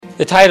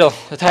The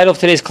title of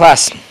today's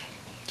class,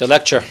 the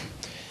lecture,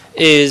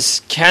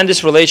 is Can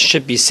This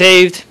Relationship Be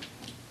Saved?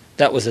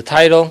 That was the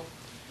title.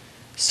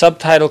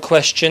 Subtitle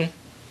question,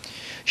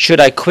 Should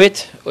I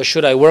Quit or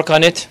Should I Work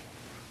on It?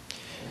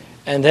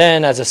 And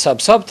then as a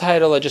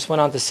subtitle, I just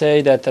went on to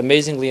say that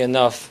amazingly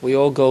enough, we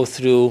all go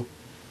through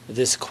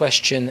this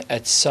question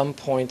at some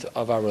point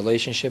of our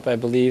relationship, I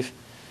believe.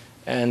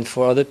 And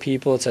for other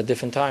people, it's at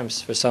different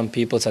times. For some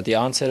people, it's at the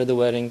onset of the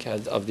wedding,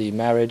 of the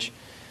marriage.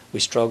 We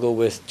struggle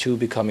with two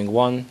becoming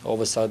one, all of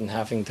a sudden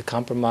having to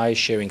compromise,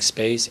 sharing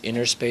space,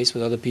 inner space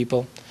with other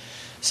people.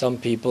 Some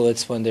people,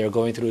 it's when they're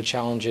going through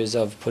challenges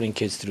of putting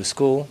kids through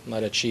school,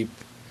 not a cheap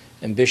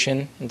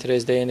ambition in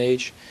today's day and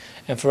age.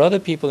 And for other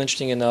people,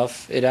 interesting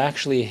enough, it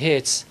actually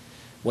hits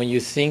when you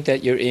think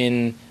that you're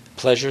in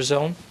pleasure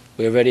zone.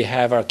 We already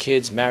have our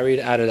kids married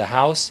out of the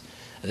house.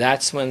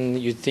 That's when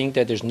you think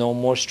that there's no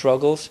more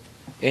struggles.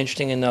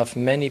 Interesting enough,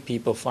 many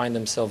people find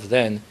themselves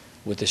then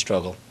with the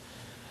struggle.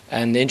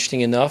 And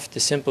interesting enough,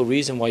 the simple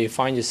reason why you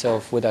find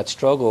yourself with that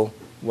struggle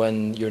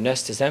when your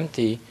nest is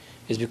empty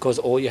is because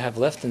all you have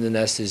left in the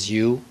nest is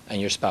you and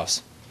your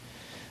spouse.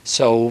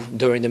 So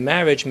during the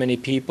marriage, many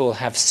people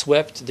have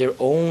swept their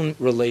own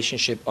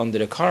relationship under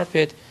the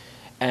carpet,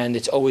 and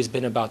it's always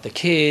been about the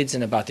kids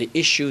and about the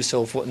issues,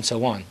 so forth and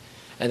so on.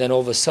 And then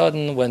all of a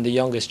sudden, when the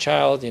youngest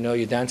child,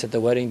 you dance at the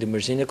wedding, the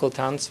Merzinikal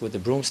dance with the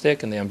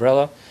broomstick and the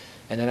umbrella,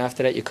 and then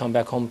after that you come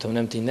back home to an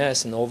empty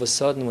nest, and all of a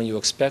sudden when you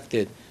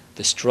expected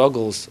the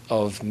struggles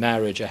of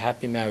marriage, a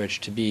happy marriage,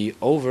 to be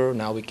over,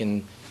 now we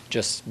can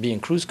just be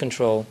in cruise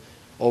control,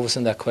 all of a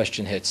sudden that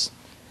question hits.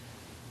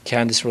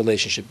 Can this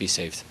relationship be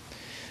saved?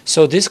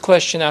 So this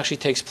question actually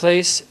takes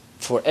place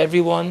for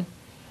everyone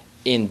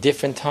in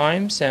different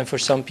times and for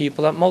some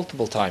people at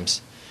multiple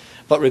times.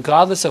 But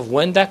regardless of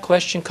when that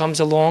question comes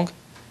along,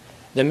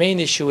 the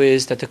main issue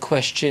is that the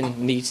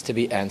question needs to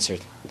be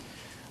answered.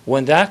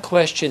 When that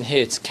question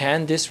hits,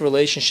 can this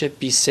relationship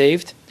be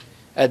saved?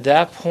 At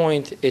that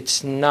point,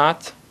 it's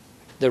not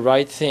the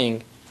right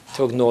thing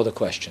to ignore the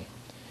question.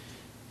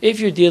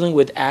 If you're dealing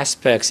with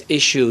aspects,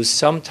 issues,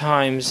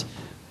 sometimes,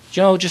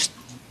 just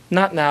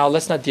not now,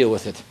 let's not deal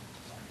with it.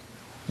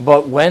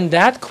 But when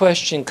that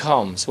question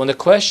comes, when the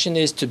question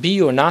is to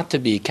be or not to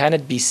be, can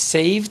it be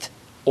saved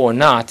or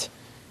not,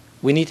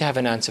 we need to have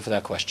an answer for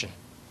that question.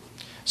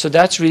 So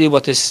that's really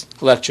what this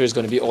lecture is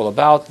going to be all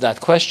about,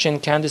 that question,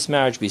 can this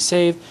marriage be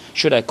saved?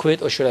 Should I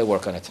quit or should I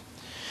work on it?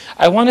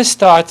 I want to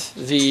start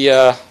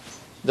the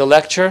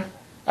lecture.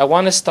 I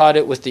want to start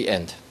it with the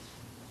end.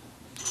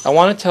 I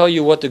want to tell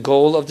you what the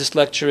goal of this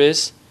lecture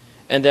is,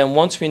 and then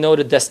once we know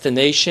the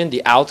destination,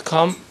 the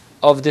outcome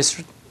of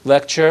this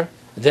lecture,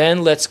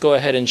 then let's go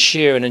ahead and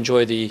share and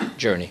enjoy the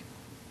journey.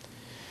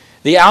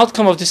 The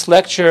outcome of this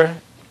lecture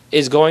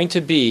is going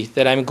to be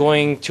that I'm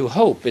going to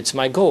hope, it's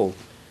my goal,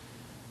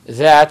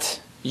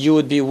 that you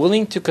would be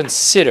willing to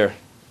consider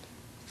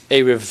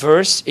a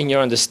reverse in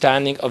your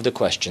understanding of the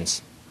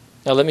questions.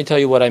 Now let me tell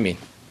you what I mean.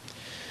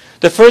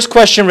 The first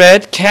question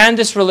read, can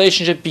this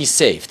relationship be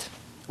saved?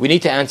 We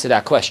need to answer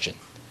that question.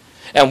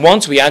 And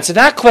once we answer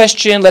that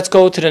question, let's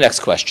go to the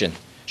next question.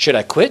 Should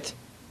I quit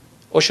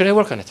or should I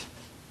work on it?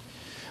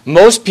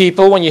 Most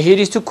people, when you hear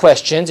these two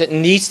questions, it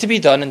needs to be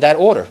done in that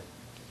order.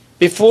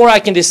 Before I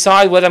can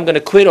decide whether I'm going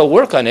to quit or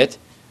work on it,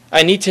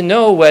 I need to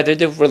know whether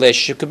the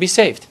relationship could be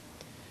saved.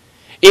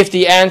 If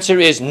the answer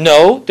is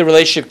no, the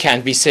relationship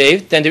can't be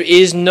saved, then there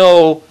is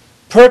no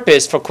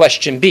purpose for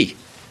question B.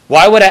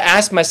 Why would I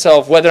ask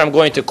myself whether I'm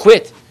going to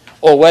quit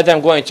or whether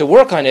I'm going to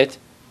work on it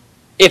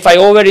if I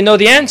already know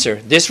the answer?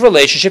 This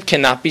relationship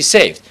cannot be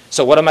saved.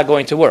 So what am I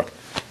going to work?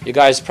 You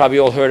guys probably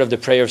all heard of the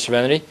prayer of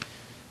serenity.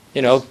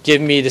 Give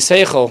me the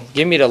seichel,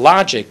 give me the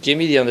logic, give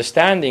me the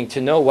understanding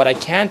to know what I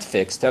can't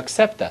fix, to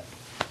accept that.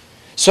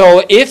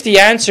 So if the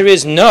answer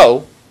is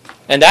no,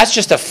 and that's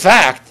just a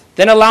fact,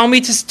 then allow me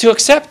to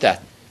accept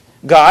that.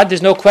 God,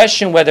 there's no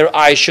question whether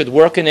I should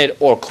work in it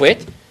or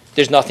quit.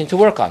 There's nothing to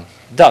work on.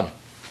 Done.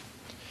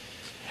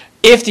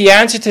 If the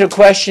answer to the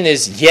question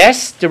is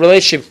yes, the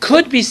relationship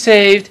could be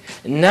saved,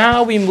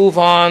 now we move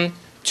on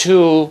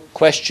to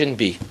question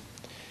B.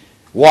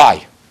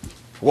 Why?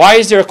 Why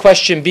is there a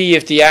question B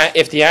if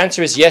the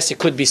answer is yes, it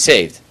could be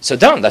saved? So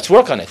done, let's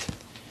work on it.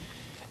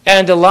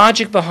 And the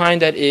logic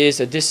behind that is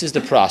that this is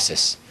the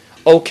process.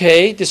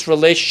 Okay, this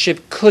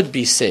relationship could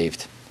be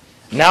saved.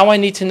 Now I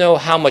need to know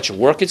how much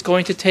work it's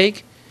going to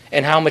take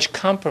and how much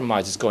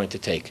compromise it's going to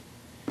take.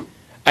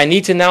 I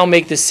need to now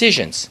make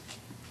decisions.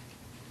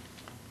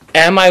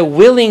 Am I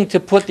willing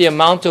to put the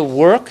amount of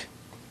work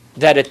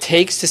that it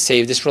takes to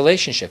save this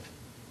relationship?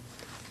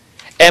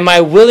 Am I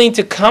willing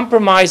to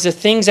compromise the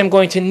things I'm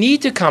going to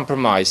need to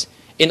compromise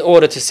in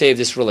order to save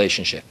this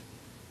relationship?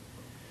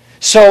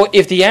 So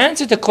if the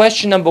answer to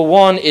question number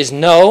one is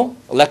no,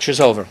 the lecture's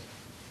over.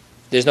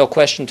 There's no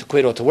question to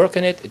quit or to work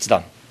on it, it's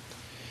done.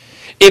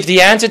 If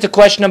the answer to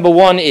question number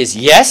one is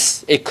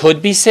yes, it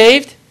could be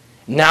saved,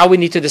 now we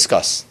need to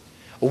discuss.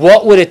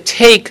 What would it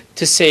take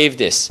to save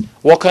this?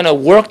 What kind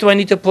of work do I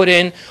need to put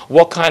in?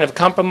 What kind of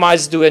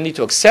compromises do I need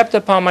to accept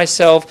upon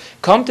myself,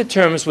 come to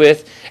terms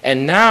with?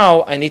 And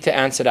now I need to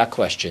answer that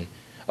question.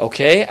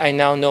 Okay, I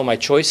now know my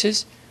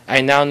choices. I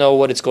now know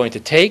what it's going to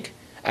take.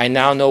 I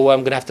now know what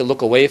I'm going to have to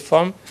look away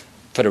from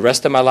for the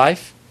rest of my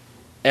life.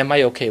 Am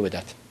I okay with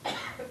that?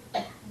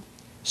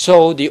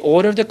 So the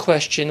order of the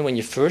question, when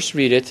you first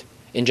read it,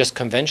 in just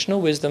conventional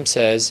wisdom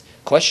says,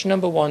 question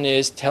number 1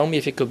 is, tell me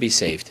if it could be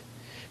saved.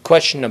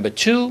 Question number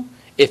 2,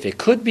 if it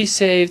could be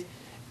saved,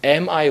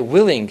 am I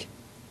willing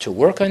to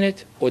work on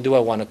it, or do I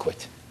want to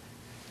quit?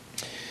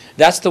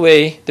 That's the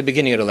way the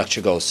beginning of the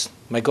lecture goes.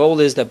 My goal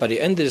is that by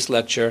the end of this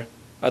lecture,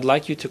 I'd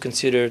like you to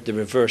consider the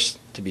reverse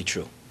to be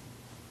true.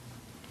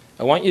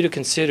 I want you to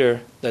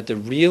consider that the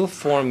real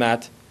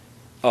format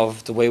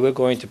of the way we're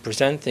going to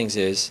present things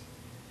is,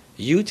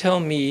 you tell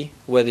me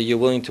whether you're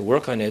willing to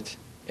work on it,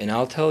 and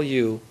I'll tell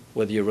you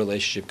whether your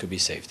relationship could be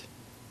saved.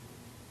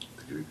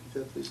 Could you repeat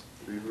that, please?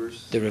 The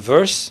reverse? The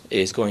reverse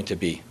is going to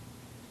be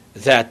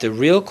that the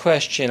real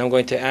question I'm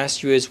going to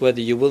ask you is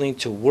whether you're willing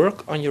to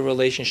work on your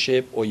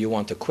relationship or you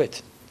want to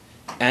quit.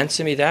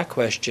 Answer me that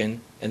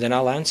question, and then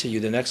I'll answer you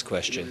the next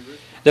question.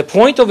 The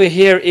point over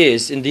here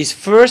is, in these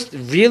first,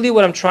 really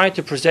what I'm trying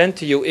to present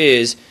to you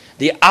is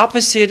the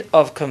opposite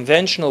of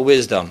conventional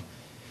wisdom.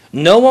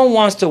 No one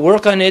wants to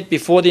work on it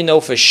before they know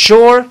for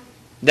sure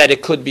that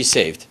it could be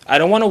saved. I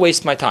don't want to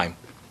waste my time.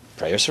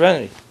 Prayer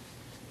serenity.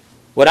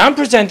 What I'm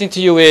presenting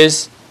to you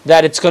is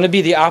that it's going to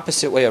be the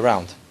opposite way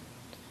around.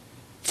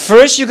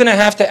 First, you're going to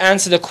have to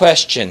answer the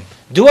question,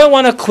 do I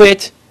want to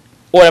quit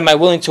or am I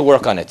willing to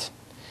work on it?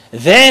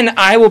 Then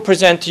I will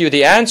present to you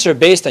the answer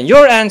based on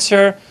your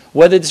answer,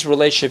 whether this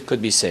relationship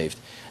could be saved.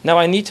 Now,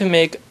 I need to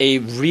make a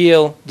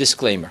real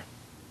disclaimer.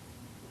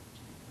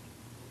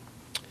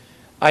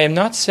 I am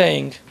not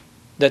saying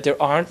that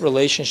there aren't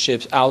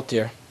relationships out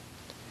there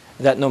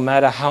that no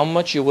matter how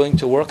much you're willing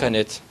to work on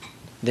it,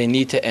 they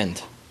need to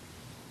end.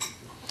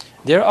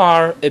 There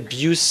are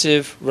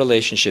abusive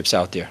relationships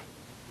out there.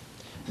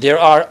 There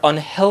are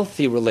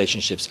unhealthy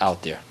relationships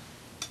out there.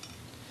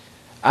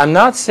 I'm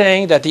not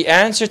saying that the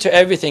answer to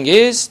everything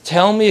is,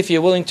 tell me if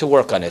you're willing to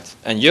work on it.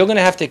 And you're going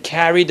to have to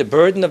carry the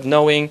burden of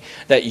knowing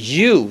that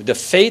you, the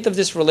fate of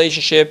this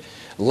relationship,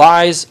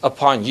 lies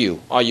upon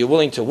you. Are you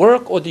willing to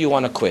work or do you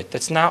want to quit?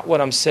 That's not what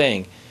I'm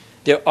saying.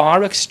 There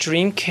are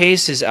extreme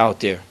cases out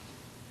there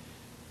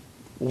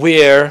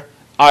where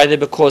either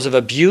because of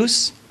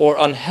abuse or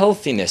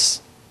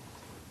unhealthiness,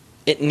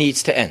 it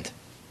needs to end.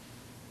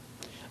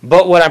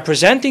 But what I'm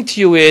presenting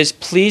to you is,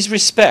 please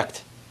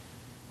respect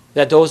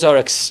that those are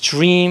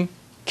extreme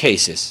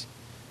cases.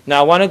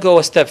 Now I want to go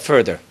a step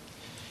further.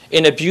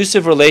 In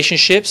abusive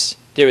relationships,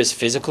 there is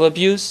physical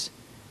abuse,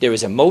 there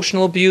is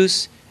emotional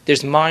abuse,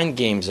 there's mind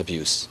games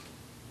abuse.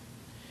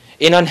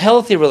 In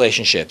unhealthy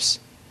relationships,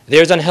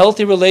 there's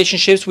unhealthy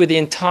relationships where the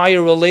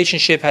entire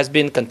relationship has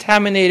been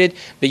contaminated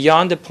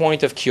beyond the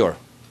point of cure.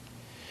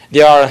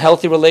 There are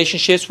unhealthy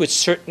relationships with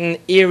certain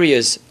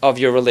areas of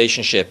your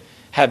relationship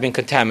have been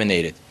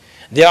contaminated.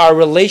 There are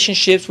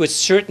relationships with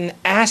certain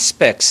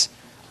aspects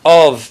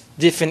of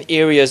different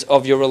areas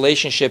of your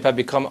relationship have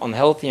become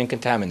unhealthy and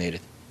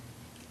contaminated.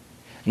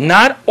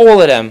 Not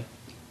all of them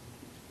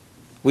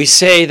we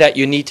say that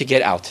you need to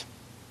get out.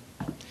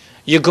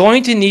 You're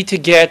going to need to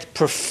get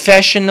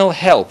professional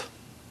help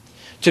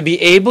to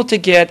be able to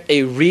get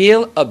a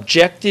real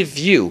objective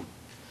view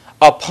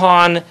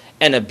upon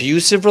an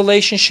abusive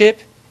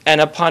relationship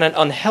and upon an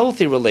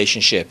unhealthy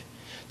relationship,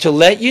 to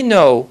let you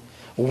know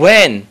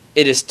when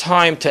it is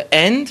time to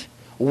end,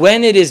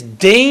 when it is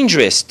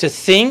dangerous to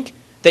think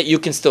that you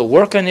can still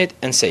work on it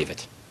and save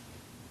it.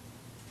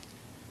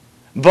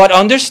 But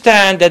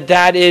understand that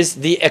that is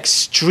the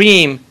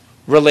extreme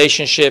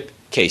relationship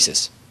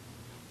cases.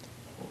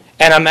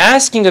 And I'm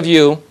asking of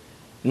you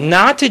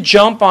not to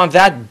jump on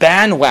that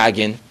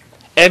bandwagon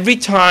every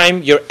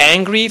time you're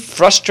angry,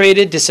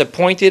 frustrated,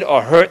 disappointed,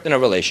 or hurt in a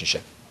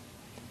relationship.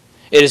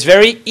 It is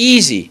very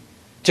easy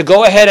to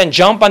go ahead and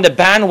jump on the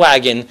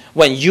bandwagon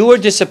when you are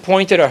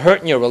disappointed or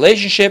hurt in your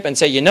relationship and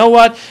say, you know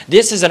what,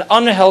 this is an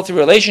unhealthy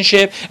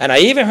relationship, and I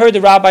even heard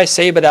the rabbi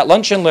say by that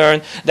lunch and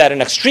learn that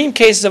in extreme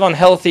cases of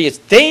unhealthy, it's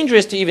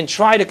dangerous to even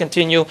try to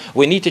continue,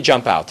 we need to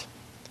jump out.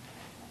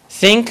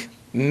 Think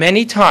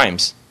many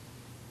times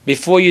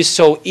before you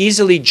so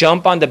easily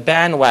jump on the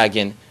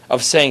bandwagon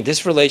of saying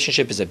this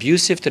relationship is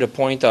abusive to the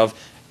point of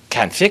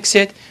can't fix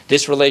it,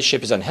 this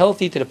relationship is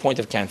unhealthy to the point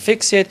of can't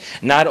fix it,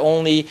 not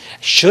only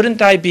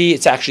shouldn't I be,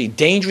 it's actually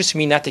dangerous for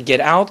me not to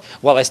get out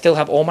while I still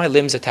have all my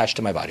limbs attached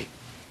to my body.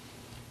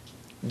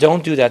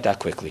 Don't do that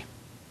quickly.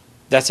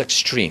 That's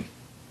extreme.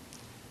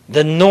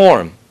 The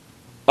norm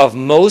of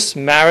most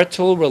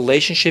marital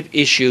relationship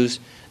issues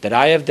that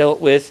I have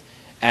dealt with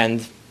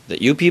and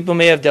that you people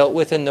may have dealt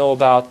with and know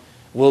about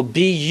will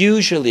be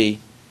usually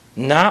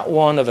not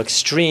one of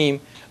extreme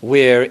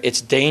where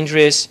it's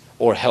dangerous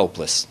or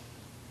helpless.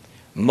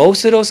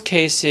 Most of those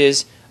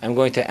cases, I'm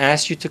going to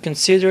ask you to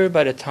consider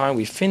by the time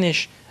we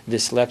finish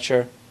this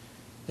lecture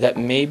that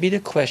maybe the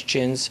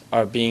questions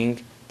are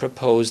being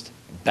proposed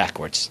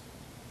backwards.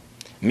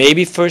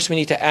 Maybe first we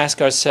need to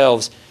ask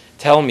ourselves,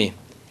 tell me,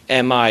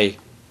 am I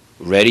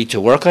ready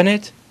to work on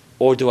it,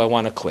 or do I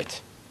want to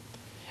quit?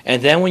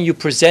 And then when you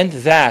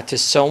present that to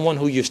someone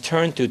who you've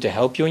turned to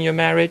help you in your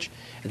marriage,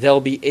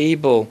 they'll be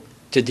able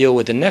to deal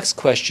with the next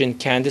question,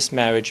 can this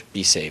marriage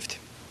be saved?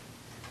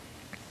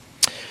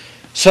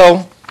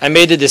 So, I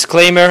made the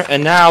disclaimer,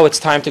 and now it's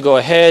time to go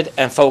ahead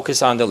and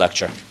focus on the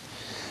lecture.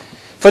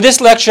 For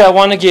this lecture, I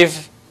want to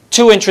give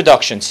two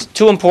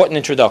important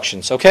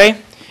introductions, okay?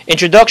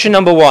 Introduction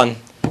number one,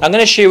 I'm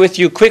going to share with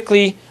you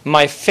quickly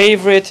my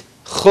favorite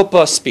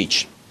chuppah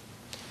speech.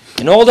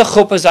 In all the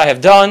chuppahs I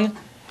have done,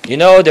 you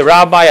know, the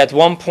rabbi at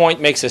one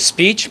point makes a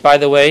speech. By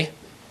the way,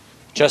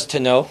 just to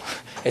know,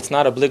 it's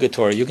not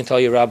obligatory. You can tell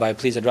your rabbi,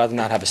 please, I'd rather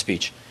not have a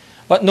speech.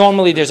 But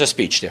normally there's a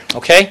speech there,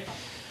 okay?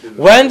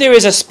 When there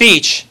is a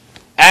speech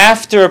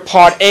after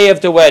part A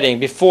of the wedding,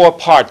 before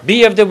part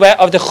B of the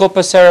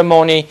chuppah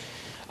ceremony,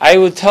 I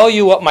will tell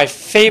you what my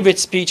favorite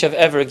speech I've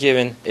ever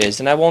given is.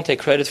 And I won't take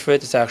credit for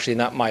it. It's actually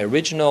not my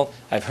original.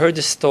 I've heard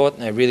this thought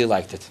and I really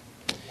liked it.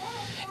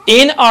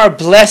 In our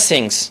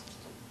blessings,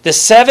 the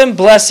 7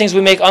 blessings we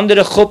make under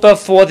the chuppah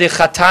for the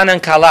chatan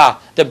and kala,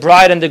 the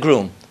bride and the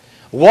groom,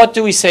 what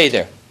do we say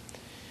there?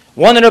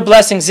 One of the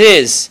blessings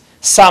is,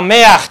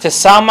 sameach,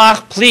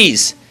 tesamach,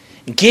 please,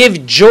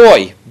 give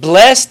joy.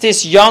 Bless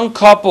this young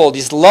couple,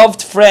 these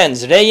loved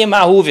friends, re'im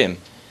ahuvim.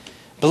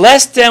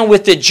 Bless them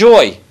with the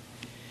joy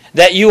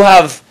that you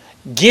have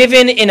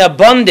given in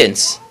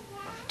abundance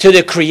to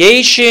the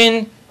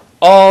creation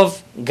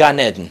of Gan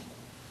Eden.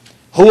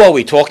 Who are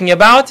we talking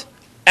about?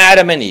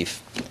 Adam and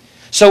Eve.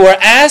 So we're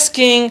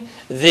asking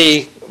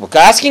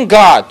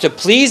God to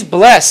please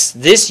bless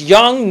this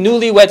young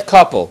newlywed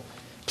couple.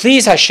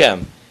 Please,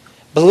 Hashem,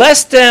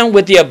 bless them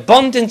with the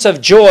abundance of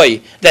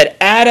joy that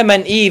Adam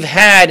and Eve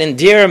had in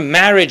their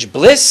marriage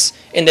bliss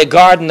in the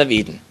Garden of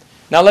Eden.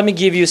 Now let me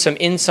give you some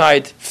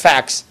inside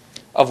facts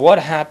of what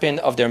happened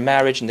of their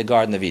marriage in the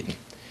Garden of Eden.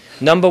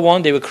 Number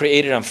 1, they were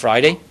created on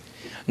Friday.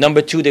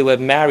 Number 2, they were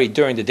married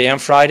during the day on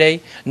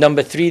Friday.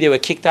 Number 3, they were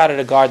kicked out of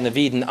the Garden of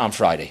Eden on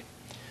Friday.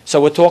 So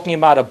we're talking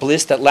about a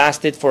bliss that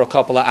lasted for a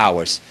couple of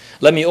hours.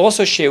 Let me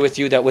also share with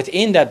you that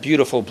within that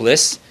beautiful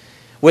bliss,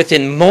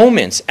 within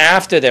moments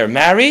after they're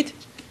married,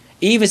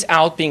 Eve is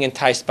out being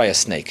enticed by a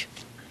snake.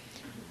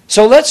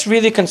 So let's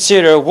really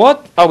consider,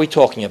 what are we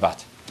talking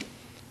about?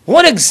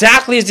 What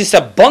exactly is this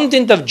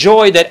abundance of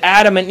joy that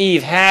Adam and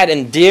Eve had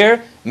in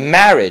their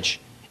marriage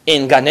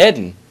in Gan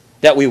Eden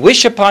that we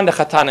wish upon the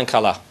Chatan and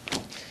Kala?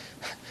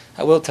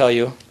 I will tell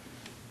you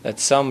that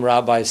some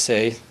rabbis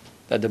say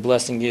that the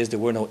blessing is there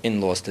were no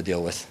in-laws to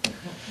deal with.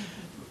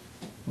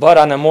 But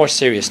on a more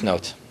serious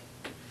note,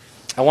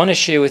 I want to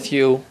share with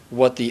you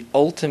what the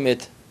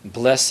ultimate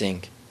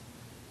blessing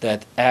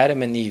that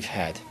Adam and Eve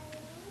had.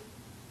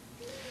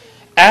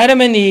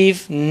 Adam and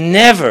Eve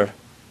never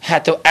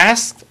had to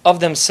ask of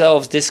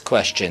themselves this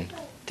question: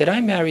 did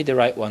I marry the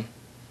right one?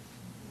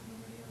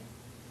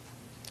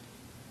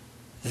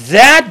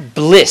 That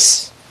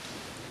bliss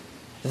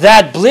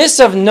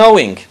of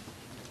knowing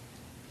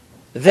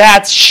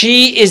that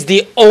she is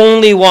the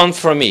only one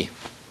for me.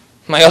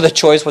 My other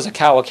choice was a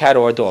cow, a cat,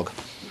 or a dog.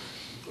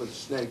 Or the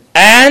snake.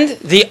 And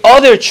the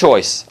other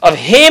choice of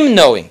him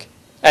knowing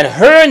and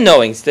her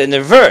knowing, in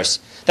the verse,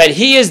 that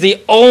he is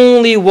the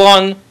only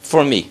one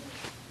for me.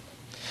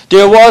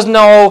 There was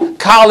no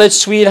college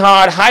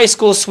sweetheart, high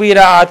school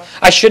sweetheart.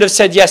 I should have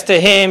said yes to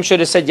him, should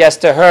have said yes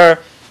to her.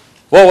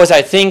 What was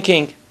I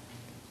thinking?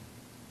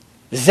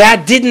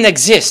 That didn't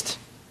exist.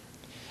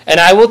 And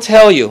I will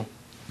tell you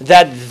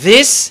that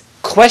this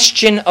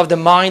question of the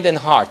mind and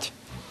heart,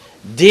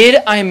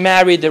 did I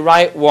marry the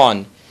right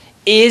one,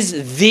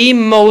 is the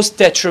most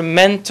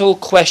detrimental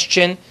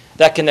question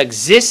that can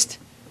exist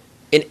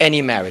in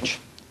any marriage.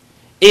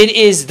 It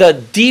is the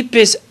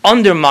deepest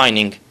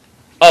undermining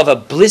of a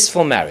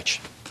blissful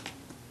marriage.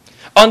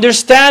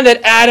 Understand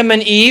that Adam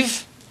and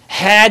Eve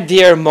had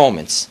their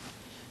moments.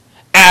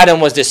 Adam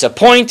was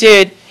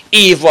disappointed,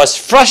 Eve was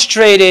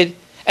frustrated,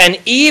 and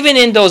even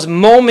in those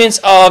moments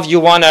of you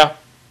want to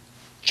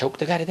choke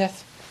the guy to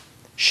death,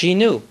 she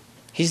knew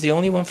he's the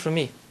only one for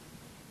me.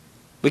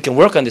 We can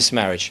work on this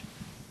marriage.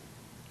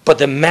 But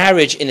the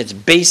marriage in its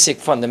basic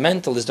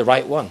fundamental is the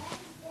right one.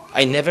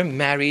 I never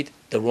married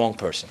the wrong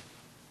person.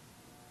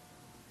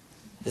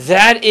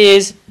 That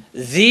is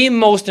the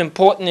most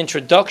important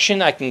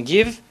introduction I can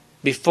give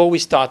before we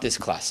start this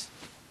class.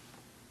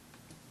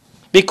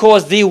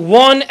 Because the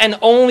one and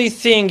only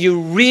thing you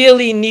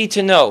really need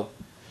to know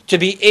to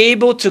be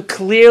able to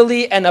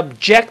clearly and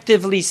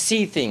objectively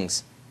see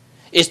things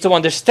is to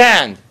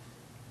understand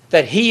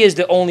that he is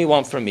the only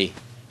one for me.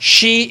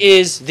 She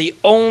is the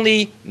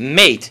only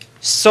mate,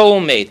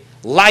 soulmate,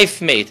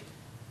 life mate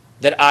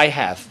that I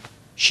have.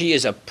 She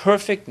is a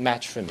perfect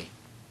match for me.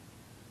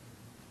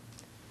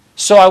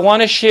 So I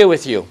want to share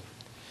with you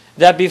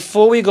that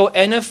before we go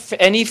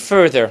any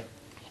further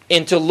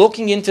into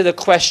looking into the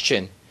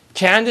question,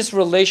 can this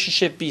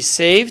relationship be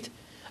saved?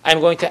 I'm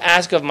going to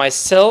ask of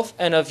myself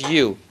and of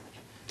you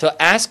to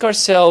ask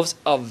ourselves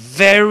a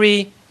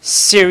very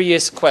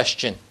serious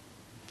question.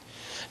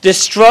 The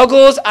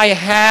struggles I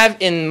have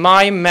in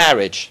my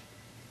marriage,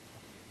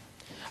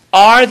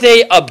 are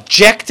they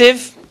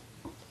objective?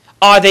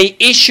 Are they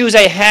issues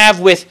I have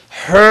with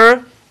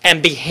her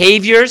and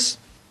behaviors?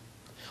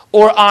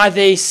 Or are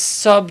they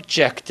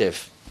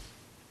subjective?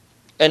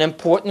 An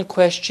important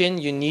question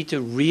you need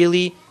to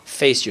really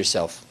face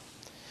yourself.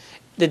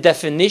 The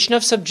definition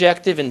of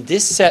subjective in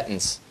this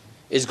sentence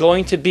is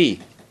going to be,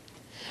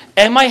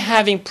 am I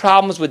having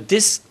problems with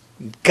this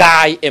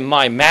guy in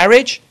my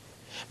marriage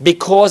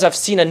because I've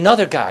seen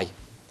another guy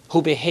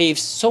who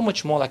behaves so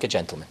much more like a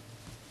gentleman?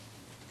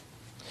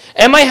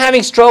 Am I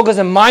having struggles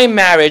in my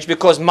marriage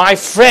because my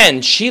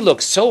friend, she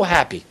looks so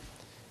happy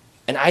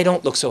and I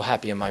don't look so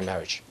happy in my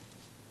marriage?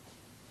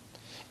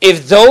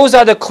 If those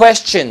are the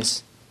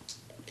questions,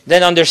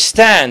 then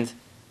understand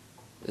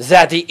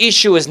that the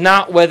issue is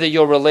not whether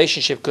your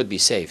relationship could be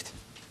saved.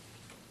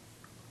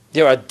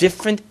 There are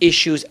different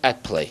issues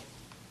at play.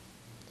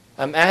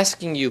 I'm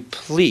asking you,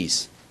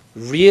 please,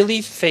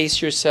 really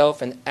face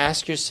yourself and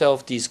ask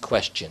yourself these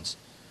questions.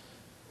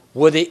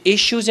 Were the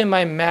issues in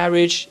my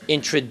marriage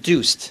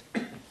introduced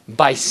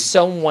by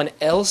someone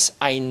else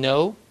I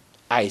know,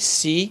 I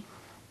see,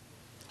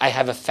 I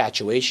have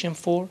infatuation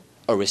for,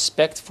 a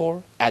respect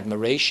for,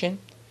 admiration?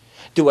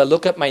 Do I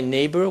look at my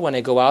neighbor when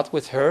I go out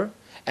with her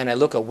and I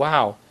look at,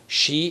 wow,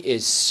 she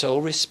is so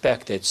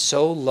respected,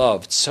 so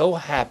loved, so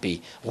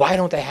happy. Why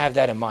don't I have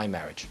that in my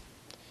marriage?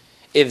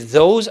 If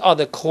those are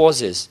the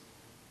causes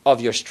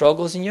of your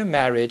struggles in your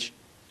marriage,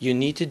 you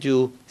need to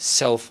do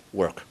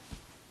self-work.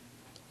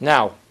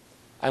 Now,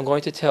 I'm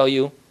going to tell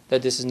you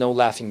that this is no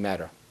laughing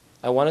matter.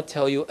 I want to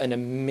tell you an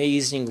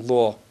amazing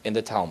law in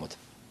the Talmud.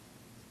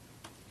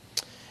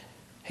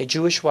 A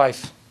Jewish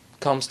wife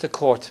comes to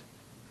court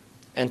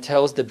and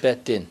tells the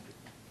Bet Din,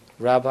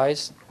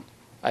 rabbis,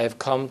 I have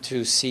come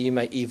to see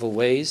my evil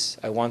ways.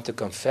 I want to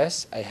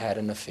confess I had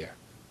an affair.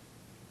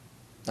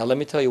 Now let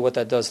me tell you what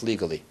that does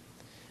legally.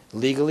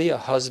 Legally, a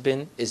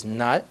husband is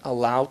not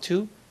allowed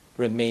to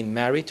remain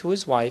married to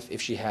his wife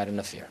if she had an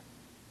affair.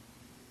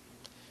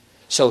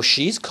 So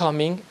she's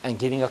coming and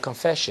giving a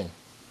confession.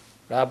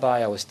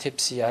 Rabbi, I was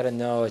tipsy, I don't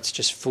know, it's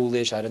just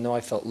foolish, I don't know,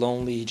 I felt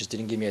lonely, he just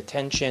didn't give me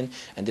attention,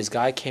 and this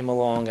guy came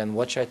along, and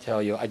what should I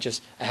tell you? I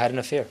had an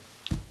affair.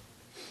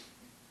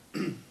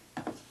 You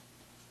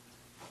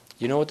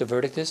know what the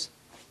verdict is?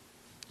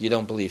 You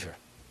don't believe her.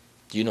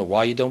 Do you know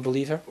why you don't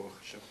believe her?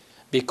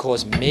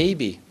 Because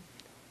maybe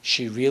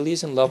she really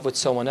is in love with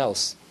someone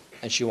else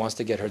and she wants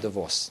to get her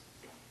divorce.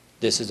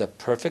 This is a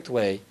perfect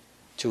way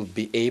to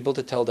be able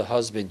to tell the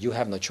husband, you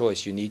have no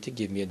choice, you need to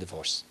give me a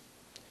divorce.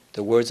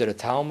 The words of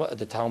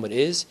the Talmud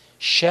is,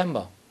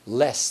 Shema,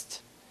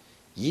 lest,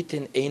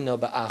 yitin eino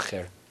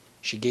ba'acher.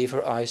 She gave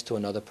her eyes to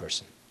another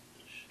person.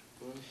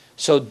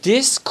 So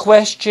this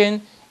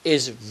question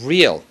is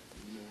real.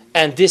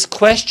 And this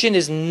question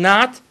is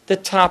not the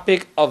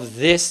topic of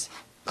this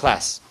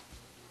class.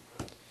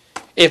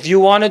 If you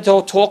want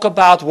to talk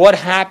about what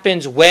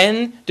happens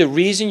when the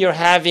reason you're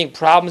having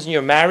problems in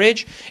your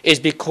marriage is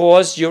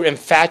because you're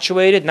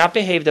infatuated, not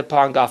behaved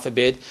upon, God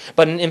forbid,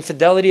 but an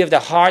infidelity of the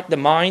heart, the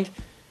mind,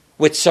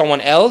 with someone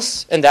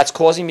else, and that's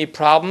causing me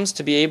problems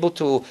to be able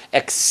to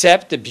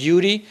accept the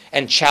beauty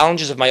and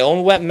challenges of my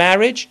own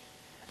marriage,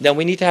 then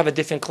we need to have a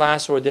different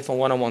class or a different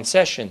one-on-one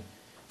session.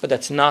 But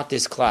that's not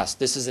this class.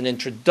 This is an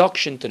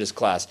introduction to this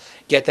class.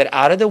 Get that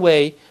out of the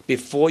way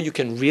before you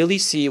can really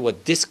see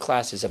what this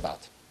class is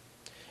about.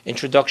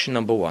 Introduction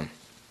number 1.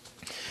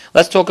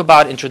 Let's talk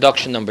about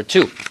introduction number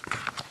 2.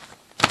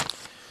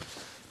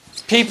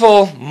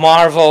 People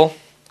marvel,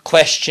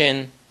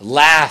 question,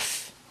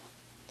 laugh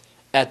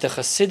at the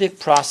Hasidic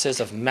process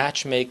of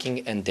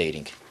matchmaking and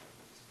dating.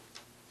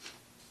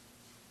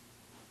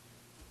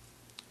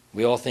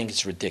 We all think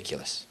it's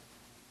ridiculous.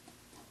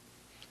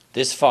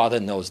 This father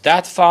knows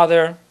that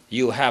father.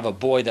 You have a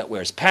boy that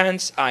wears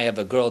pants. I have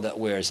a girl that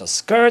wears a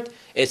skirt.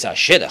 It's a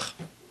shidduch.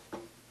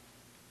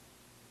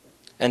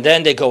 And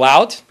then they go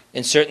out.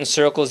 In certain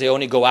circles, they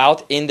only go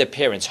out in the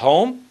parents'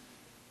 home.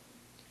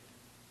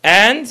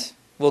 And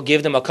we'll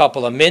give them a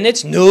couple of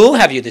minutes. No,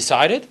 have you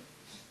decided?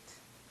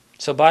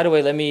 So by the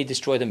way, let me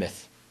destroy the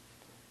myth.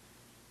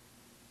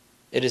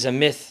 It is a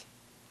myth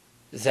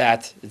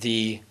that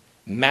the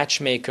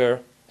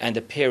matchmaker and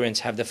the parents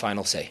have the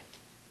final say.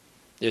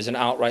 There's an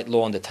outright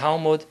law in the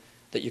Talmud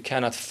that you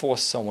cannot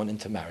force someone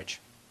into marriage.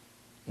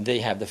 They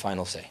have the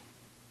final say.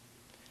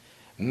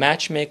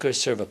 Matchmakers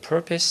serve a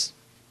purpose.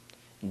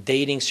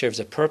 Dating serves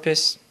a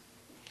purpose.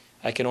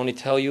 I can only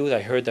tell you that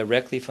I heard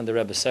directly from the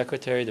Rebbe's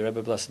secretary, the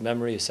Rebbe blessed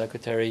memory, his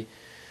secretary,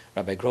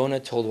 Rabbi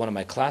Grona, told one of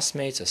my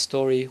classmates a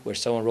story where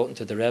someone wrote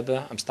into the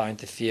Rebbe, I'm starting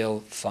to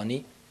feel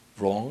funny,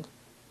 wrong.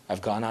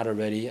 I've gone out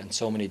already on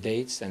so many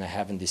dates and I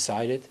haven't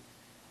decided.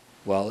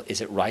 Well, is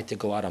it right to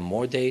go out on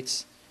more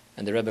dates?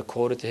 And the Rebbe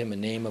quoted to him a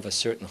name of a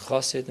certain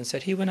chassid and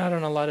said he went out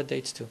on a lot of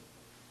dates too,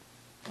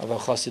 of a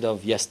chassid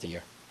of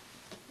yesteryear.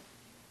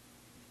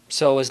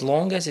 So as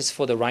long as it's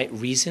for the right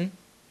reason,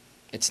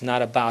 it's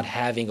not about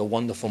having a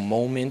wonderful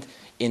moment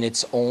in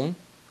its own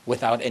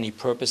without any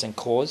purpose and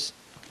cause,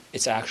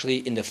 It's actually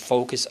in the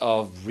focus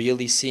of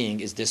really seeing,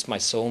 is this my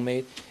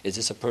soulmate? Is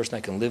this a person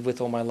I can live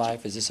with all my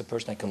life? Is this a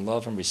person I can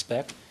love and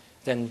respect?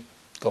 Then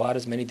go out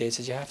as many dates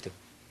as you have to.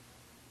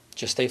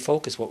 Just stay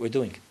focused what we're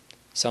doing.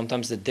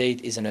 Sometimes the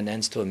date isn't an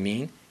ends to a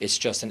mean, it's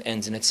just an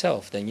ends in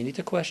itself. Then you need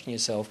to question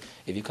yourself,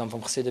 if you come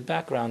from Chassidic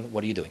background,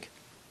 what are you doing?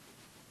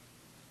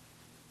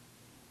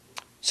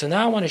 So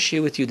now I want to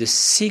share with you the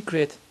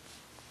secret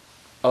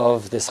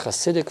of this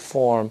Chassidic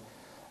form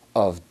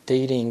of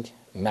dating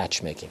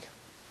matchmaking.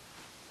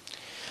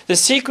 The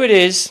secret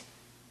is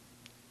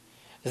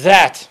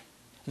that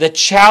the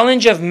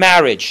challenge of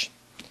marriage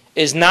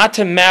is not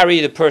to marry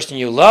the person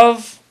you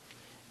love,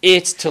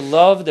 it's to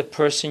love the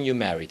person you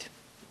married.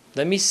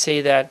 Let me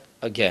say that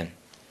again.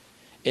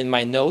 In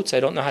my notes, I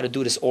don't know how to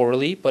do this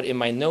orally, but in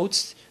my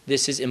notes,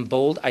 this is in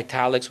bold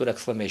italics with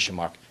exclamation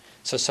mark.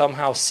 So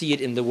somehow see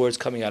it in the words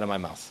coming out of my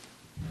mouth.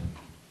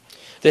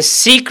 The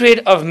secret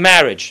of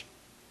marriage,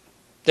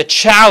 the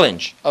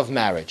challenge of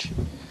marriage,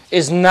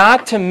 is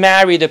not to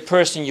marry the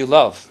person you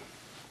love.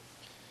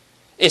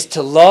 It's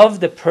to love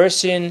the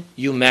person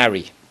you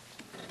marry.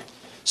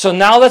 So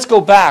now let's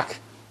go back.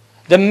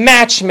 The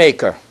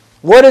matchmaker.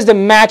 What is the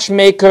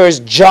matchmaker's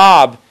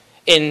job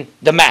in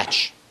the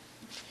match?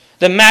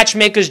 The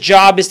matchmaker's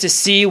job is to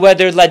see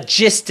whether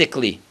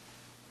logistically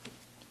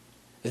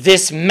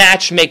this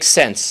match makes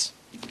sense.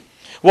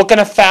 What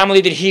kind of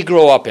family did he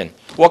grow up in?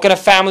 What kind of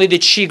family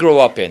did she grow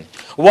up in?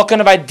 What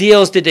kind of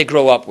ideals did they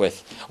grow up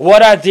with?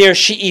 What are their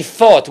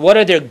she'ifot? What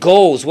are their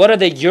goals? What are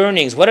their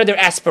yearnings? What are their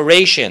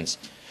aspirations?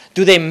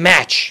 Do they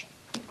match?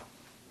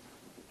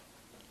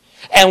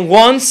 And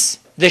once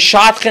the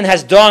shadchan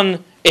has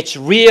done its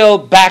real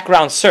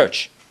background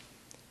search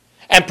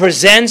and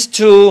presents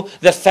to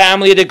the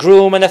family of the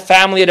groom and the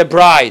family of the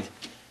bride,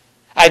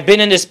 I've been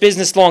in this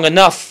business long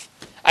enough.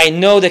 I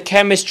know the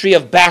chemistry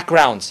of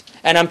backgrounds.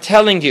 And I'm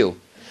telling you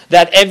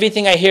that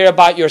everything I hear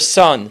about your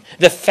son,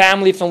 the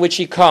family from which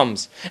he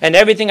comes, and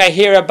everything I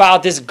hear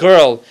about this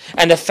girl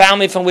and the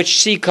family from which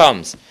she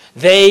comes,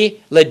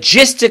 they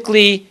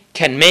logistically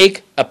can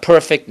make a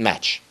perfect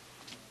match.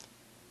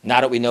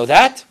 Now that we know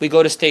that, we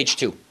go to stage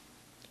 2,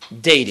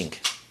 dating.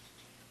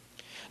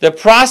 The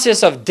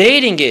process of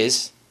dating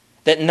is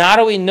that now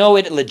that we know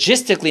it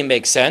logistically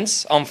makes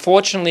sense,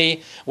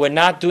 unfortunately, we're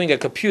not doing a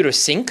computer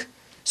sync,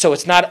 so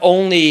it's not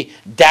only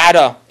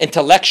data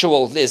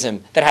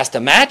intellectualism that has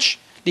to match.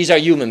 These are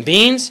human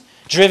beings,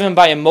 driven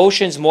by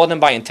emotions more than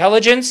by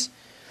intelligence.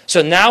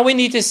 So now we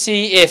need to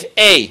see if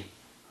A,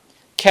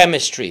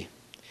 chemistry,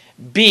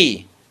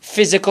 B,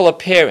 physical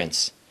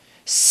appearance,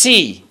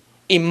 C,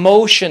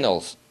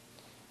 emotionals,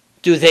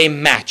 do they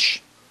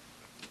match?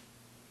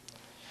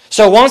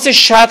 So once the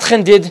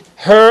shadchan did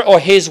her or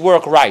his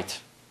work right,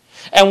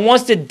 and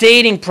once the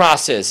dating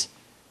process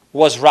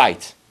was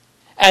right,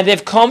 and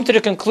they've come to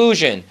the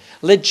conclusion,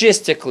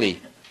 logistically,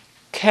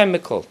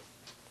 chemical,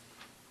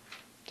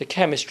 the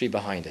chemistry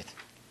behind it.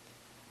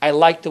 I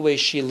like the way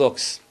she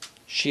looks.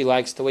 She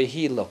likes the way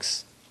he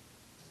looks.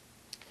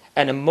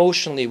 And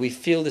emotionally, we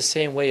feel the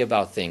same way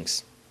about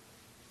things.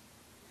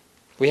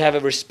 We have a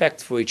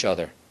respect for each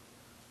other.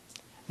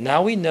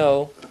 Now we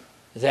know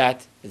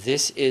that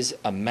this is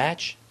a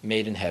match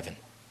made in heaven.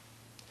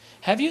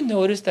 Have you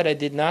noticed that I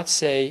did not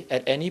say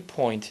at any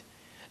point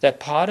that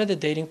part of the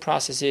dating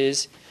process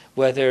is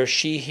whether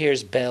she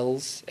hears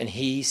bells and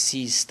he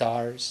sees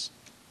stars?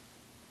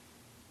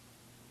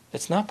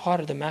 That's not part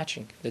of the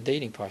matching, the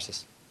dating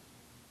process.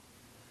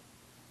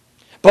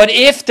 But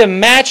if the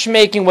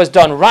matchmaking was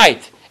done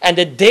right and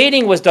the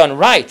dating was done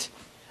right,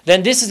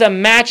 then this is a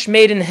match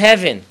made in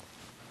heaven.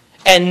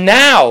 And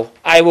now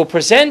I will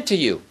present to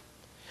you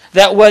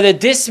that whether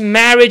this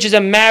marriage is a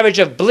marriage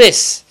of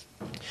bliss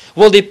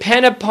will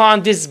depend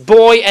upon this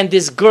boy and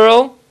this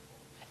girl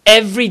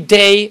every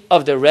day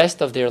of the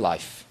rest of their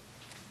life.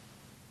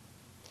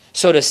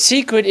 So the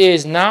secret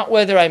is not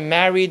whether I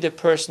married the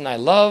person I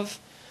love.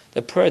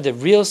 The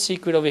real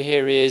secret over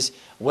here is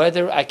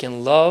whether I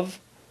can love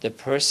the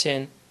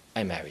person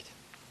I married.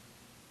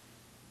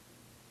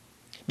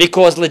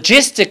 Because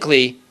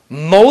logistically,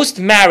 most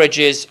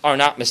marriages are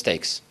not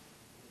mistakes.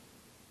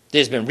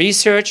 There's been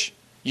research,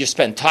 you've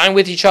spent time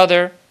with each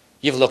other,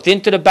 you've looked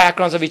into the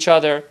backgrounds of each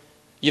other,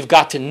 you've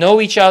got to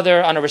know each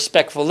other on a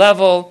respectful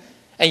level,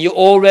 and you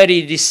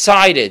already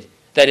decided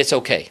that it's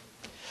okay.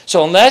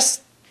 So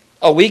unless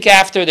a week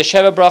after the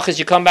Sheva Brachas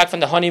you come back from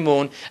the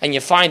honeymoon and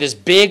you find this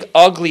big,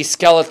 ugly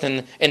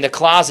skeleton in the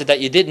closet that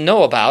you didn't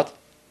know about,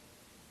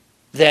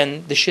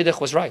 then the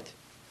shidduch was right.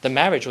 The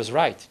marriage was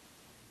right.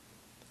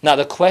 Now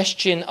the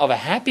question of a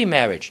happy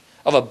marriage,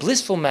 of a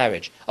blissful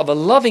marriage, of a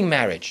loving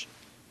marriage,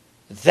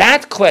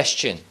 that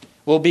question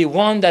will be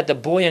one that the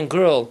boy and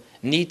girl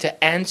need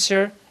to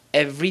answer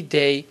every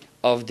day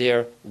of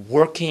their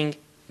working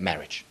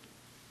marriage.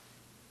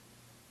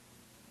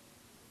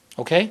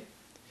 Okay?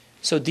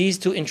 So these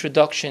two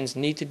introductions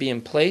need to be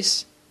in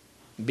place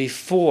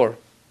before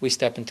we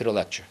step into the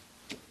lecture.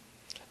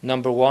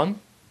 Number one,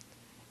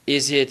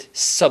 is it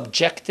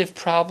subjective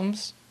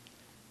problems?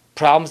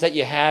 Problems that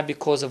you have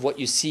because of what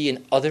you see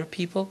in other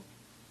people?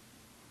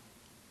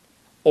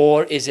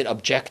 Or is it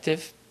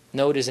objective?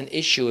 No, it is an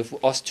issue.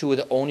 If us two are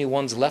the only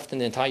ones left in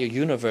the entire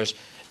universe,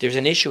 there's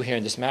an issue here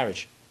in this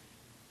marriage.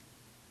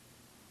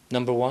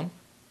 Number one.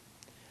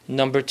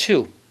 Number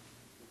two,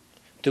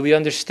 do we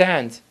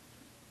understand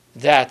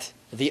that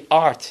the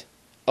art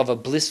of a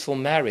blissful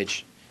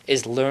marriage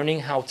is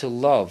learning how to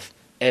love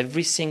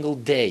every single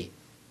day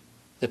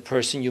the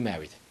person you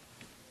married?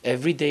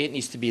 Every day it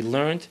needs to be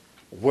learned,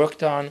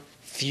 worked on,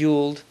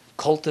 fueled,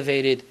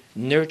 cultivated,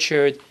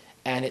 nurtured,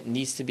 and it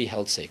needs to be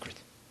held sacred.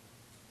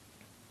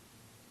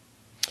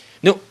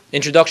 No,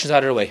 introductions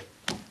out of the way.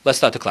 Let's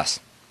start the class.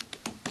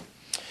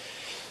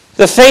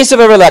 The face of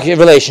a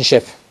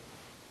relationship.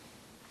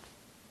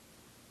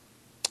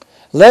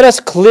 Let us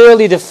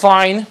clearly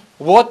define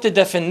what the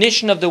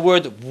definition of the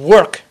word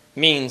work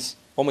means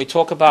when we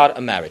talk about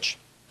a marriage.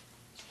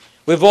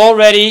 We've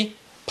already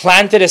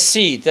planted a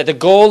seed that the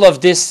goal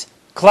of this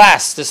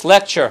class, this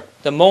lecture,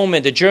 the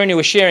moment, the journey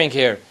we're sharing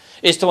here,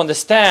 is to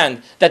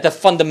understand that the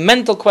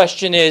fundamental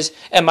question is,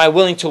 am I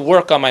willing to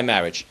work on my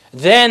marriage?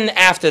 Then,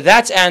 after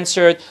that's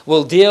answered,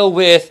 we'll deal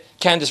with,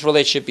 can this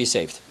relationship be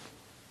saved?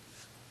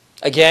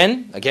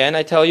 Again,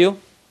 I tell you,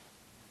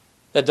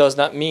 that does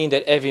not mean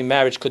that every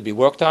marriage could be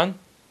worked on.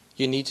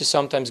 You need to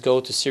sometimes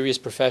go to serious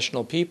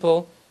professional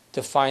people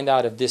to find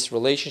out if this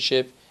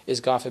relationship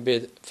is, God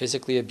forbid,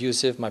 physically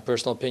abusive. My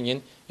personal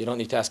opinion, you don't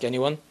need to ask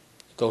anyone.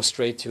 Go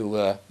straight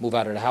to move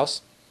out of the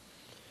house.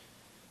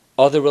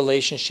 Other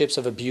relationships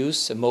of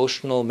abuse,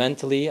 emotional,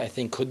 mentally, I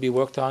think could be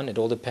worked on. It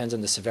all depends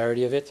on the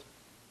severity of it.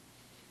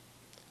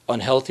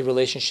 Unhealthy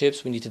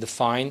relationships, we need to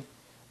define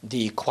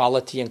the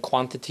quality and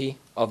quantity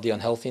of the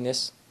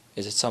unhealthiness.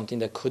 Is it something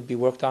that could be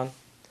worked on?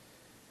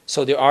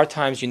 So there are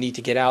times you need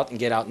to get out and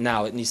get out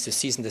now. It needs to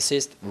cease and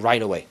desist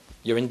right away.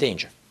 You're in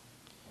danger.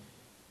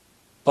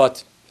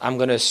 But I'm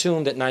going to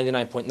assume that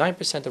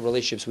 99.9% of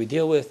relationships we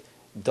deal with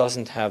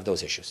doesn't have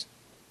those issues.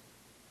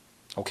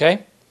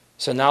 Okay?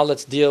 So now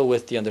let's deal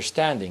with the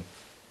understanding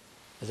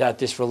that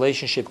this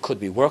relationship could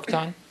be worked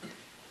on,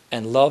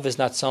 and love is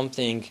not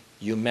something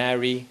you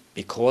marry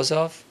because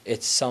of.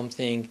 It's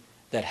something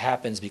that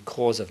happens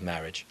because of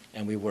marriage,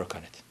 and we work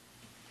on it.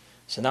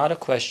 So now the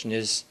question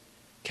is,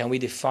 can we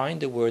define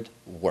the word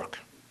work?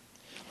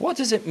 What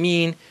does it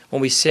mean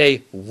when we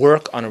say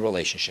work on a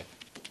relationship?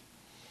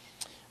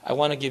 I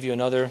want to give you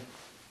another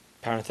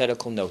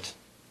parenthetical note.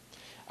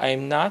 I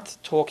am not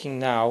talking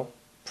now,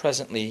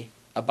 presently,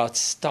 about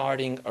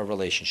starting a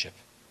relationship.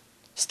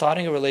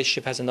 Starting a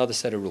relationship has another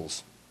set of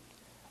rules.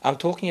 I'm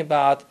talking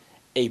about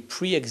a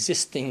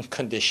pre-existing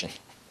condition.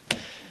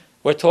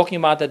 We're talking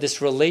about that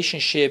this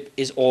relationship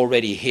is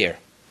already here.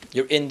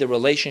 You're in the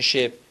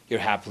relationship, you're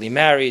happily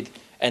married,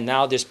 and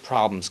now there's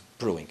problems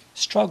brewing.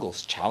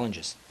 Struggles,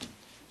 challenges.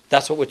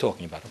 That's what we're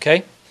talking about,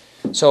 okay?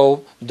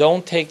 So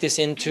don't take this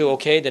into,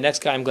 okay, the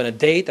next guy I'm going to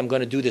date, I'm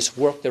going to do this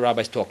work the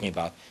rabbi's talking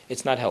about.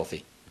 It's not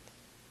healthy.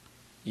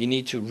 You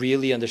need to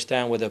really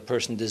understand whether a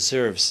person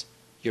deserves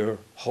your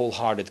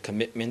wholehearted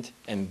commitment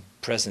and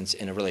presence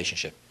in a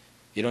relationship.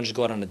 You don't just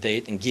go out on a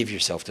date and give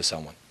yourself to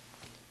someone.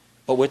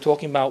 But we're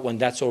talking about when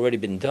that's already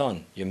been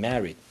done. You're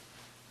married.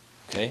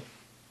 Okay?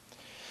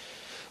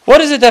 What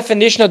is the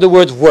definition of the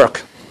word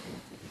work?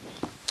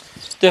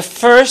 The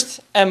first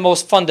and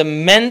most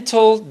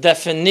fundamental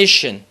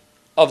definition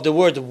of the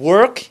word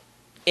work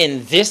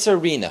in this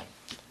arena,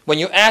 when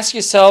you ask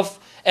yourself,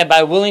 am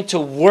I willing to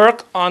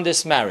work on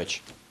this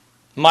marriage,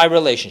 my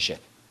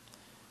relationship?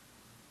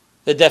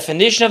 The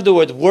definition of the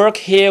word work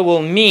here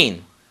will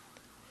mean,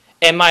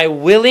 am I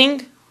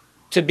willing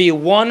to be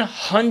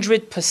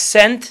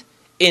 100%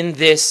 in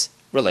this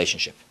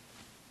relationship?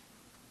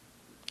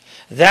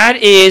 That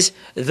is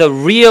the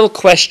real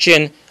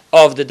question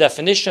of the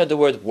definition of the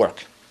word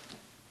work.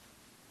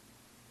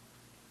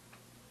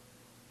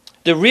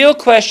 The real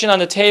question on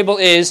the table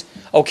is,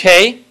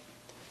 okay,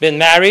 been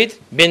married,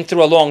 been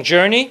through a long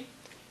journey,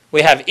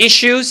 we have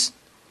issues,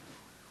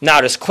 now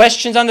there's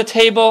questions on the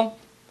table,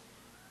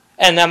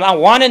 and I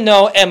want to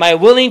know, am I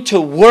willing to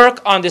work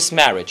on this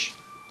marriage?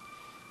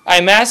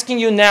 I'm asking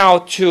you now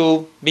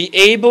to be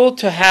able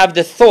to have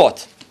the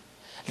thought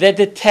that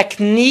the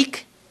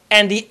technique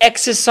and the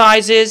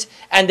exercises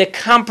and the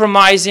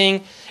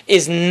compromising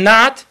is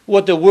not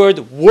what the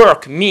word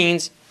work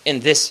means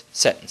in this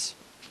sentence.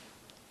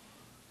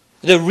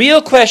 The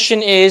real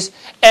question is,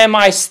 am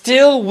I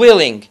still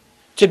willing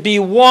to be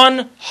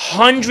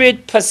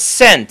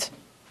 100%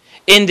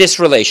 in this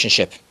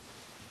relationship?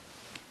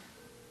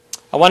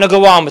 I want to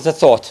go on with the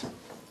thought.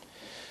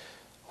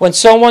 When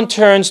someone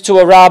turns to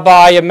a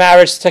rabbi, a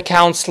marriage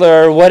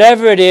counselor,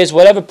 whatever it is,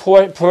 whatever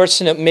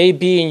person it may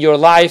be in your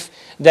life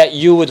that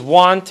you would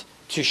want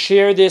to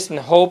share this and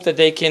hope that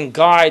they can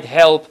guide,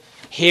 help,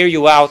 hear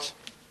you out,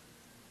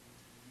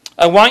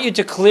 I want you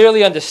to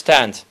clearly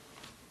understand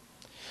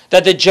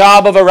that the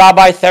job of a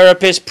rabbi,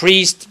 therapist,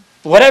 priest,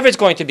 whatever it's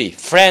going to be,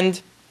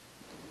 friend,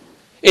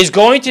 is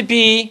going to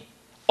be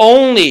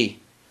only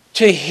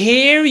to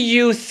hear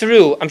you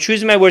through, I'm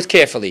choosing my words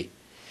carefully,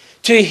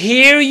 to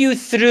hear you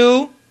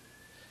through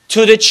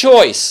to the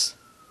choice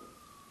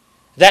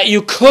that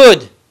you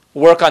could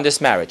work on this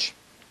marriage.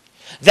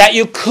 that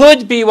you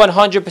could be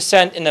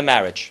 100% in the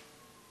marriage.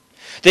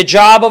 The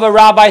job of a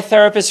rabbi,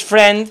 therapist,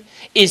 friend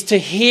is to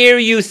hear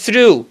you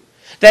through,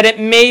 that it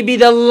may be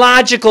the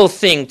logical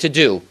thing to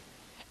do,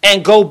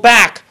 and go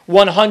back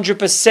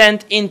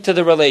 100% into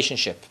the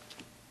relationship.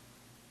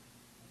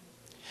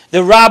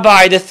 The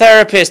rabbi, the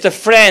therapist, the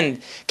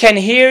friend can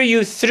hear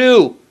you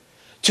through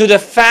to the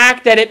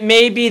fact that it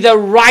may be the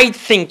right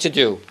thing to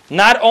do.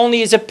 Not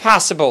only is it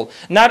possible,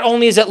 not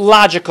only is it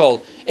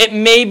logical, it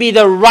may be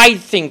the right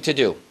thing to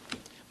do.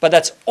 But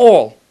that's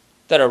all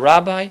that a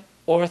rabbi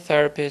or a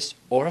therapist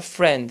or a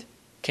friend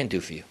can do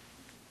for you.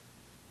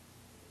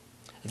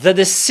 The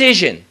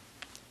decision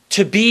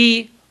to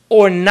be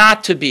or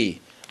not to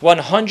be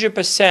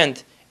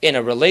 100% in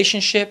a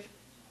relationship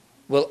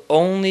will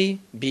only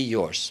be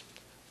yours.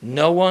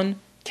 No one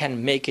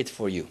can make it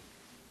for you.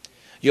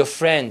 Your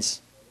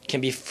friends can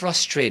be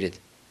frustrated.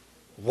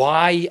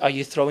 Why are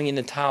you throwing in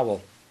the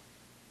towel?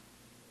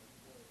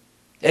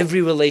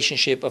 Every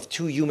relationship of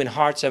two human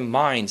hearts and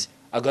minds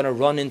are going to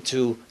run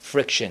into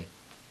friction.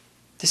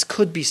 This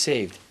could be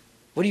saved.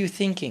 What are you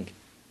thinking?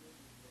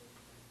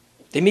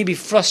 They may be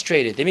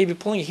frustrated. They may be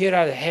pulling your hair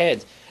out of the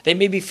head. They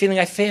may be feeling,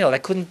 I failed. I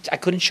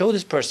couldn't show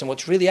this person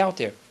what's really out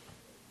there.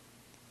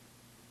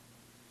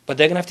 But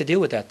they're going to have to deal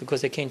with that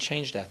because they can't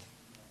change that.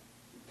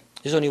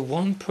 There's only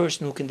one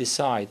person who can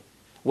decide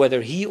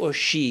whether he or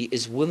she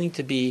is willing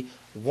to be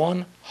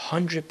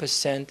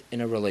 100%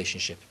 in a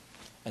relationship.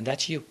 And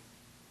that's you.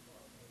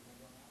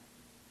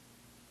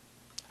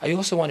 I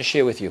also want to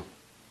share with you,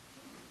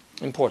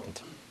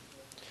 important,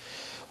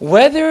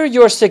 whether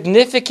your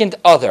significant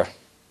other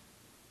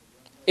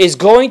is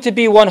going to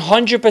be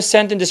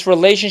 100% in this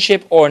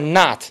relationship or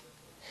not,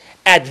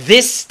 at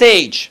this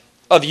stage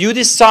of you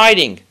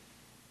deciding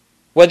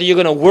whether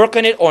you're going to work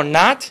on it or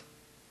not,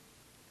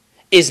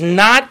 is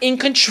not in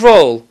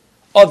control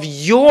of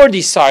your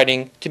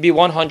deciding to be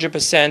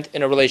 100%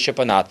 in a relationship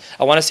or not.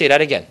 I want to say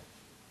that again.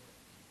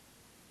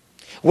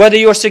 Whether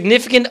your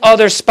significant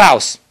other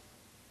spouse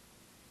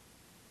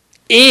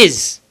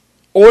is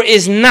or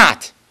is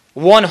not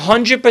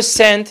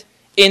 100%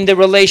 in the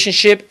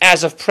relationship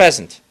as of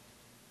present,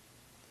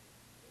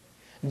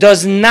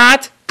 does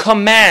not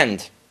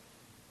command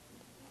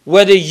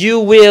whether you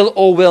will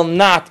or will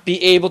not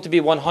be able to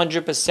be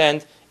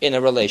 100% in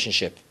a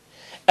relationship.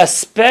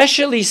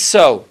 Especially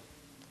so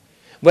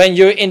when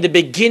you're in the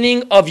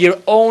beginning of your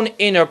own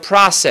inner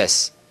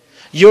process.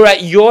 You're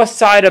at your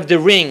side of the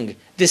ring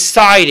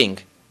deciding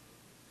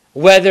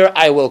whether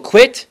I will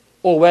quit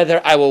or whether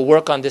I will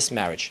work on this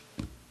marriage.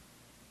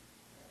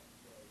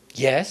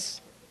 Yes,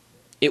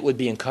 it would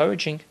be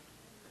encouraging.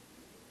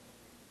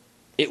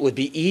 It would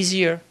be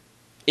easier.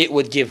 It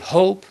would give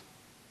hope.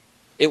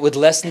 It would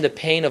lessen the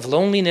pain of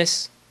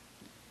loneliness.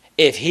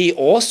 If he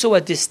also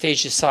at this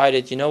stage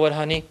decided, you know what,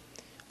 honey?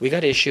 We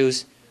got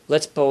issues.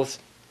 Let's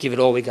both give it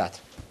all we got.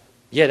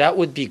 Yeah, that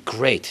would be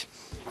great.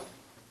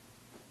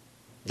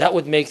 That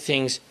would make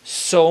things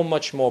so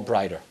much more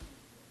brighter.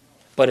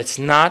 But it's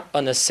not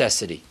a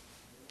necessity.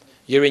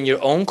 You're in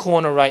your own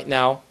corner right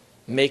now,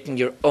 making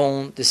your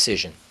own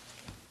decision.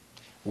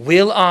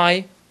 Will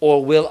I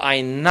or will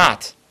I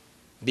not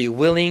be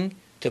willing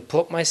to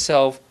put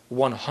myself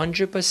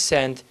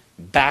 100%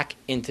 back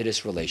into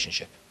this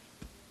relationship?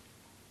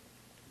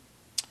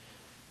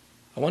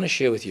 I want to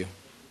share with you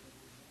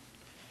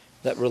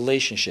that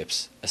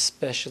relationships,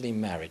 especially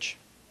marriage,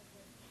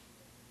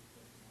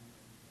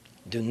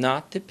 do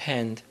not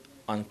depend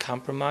on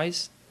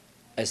compromise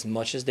as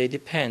much as they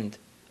depend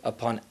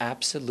upon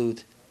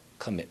absolute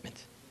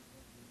commitment.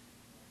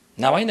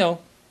 Now I know,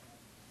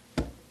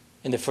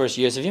 in the first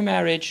years of your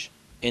marriage,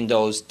 in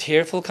those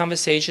tearful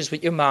conversations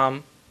with your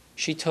mom,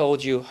 she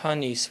told you,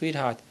 honey,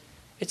 sweetheart,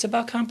 it's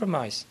about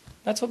compromise.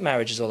 That's what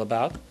marriage is all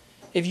about.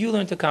 If you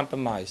learn to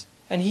compromise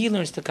and he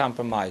learns to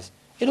compromise,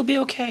 it'll be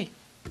okay.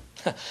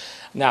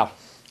 Now,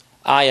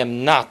 I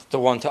am not the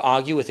one to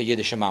argue with a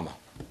Yiddish mama.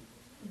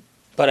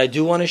 But I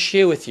do want to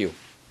share with you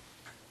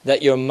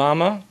that your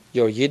mama,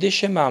 your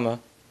Yiddish mama,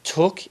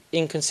 took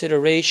in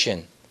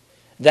consideration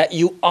that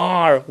you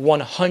are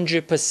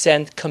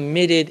 100%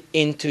 committed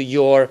into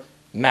your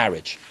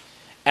marriage.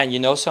 And you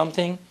know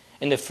something?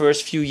 In the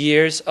first few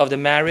years of the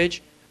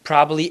marriage,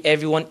 probably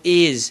everyone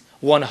is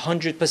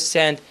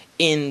 100%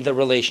 in the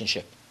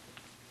relationship.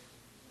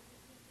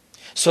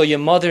 So your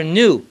mother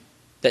knew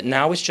that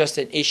now it's just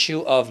an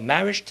issue of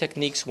marriage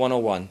techniques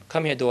 101.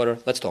 Come here, daughter,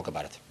 let's talk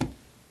about it.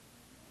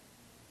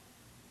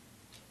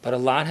 But a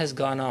lot has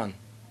gone on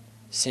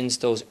since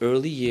those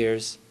early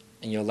years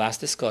in your last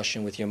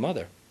discussion with your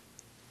mother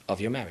of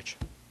your marriage.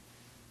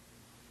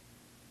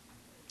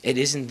 It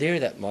isn't there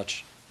that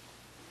much.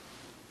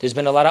 There's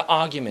been a lot of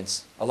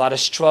arguments, a lot of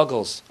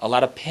struggles, a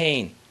lot of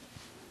pain,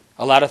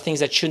 a lot of things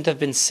that shouldn't have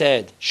been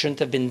said, shouldn't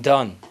have been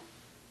done.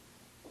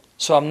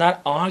 So I'm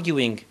not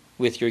arguing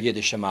with your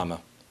Yiddish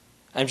mama.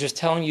 I'm just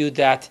telling you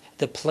that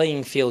the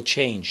playing field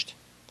changed.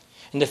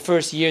 In the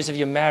first years of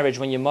your marriage,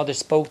 when your mother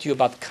spoke to you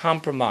about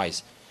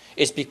compromise,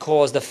 it's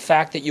because the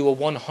fact that you were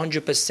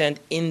 100%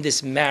 in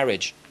this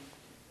marriage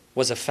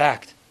was a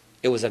fact.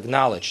 It was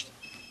acknowledged.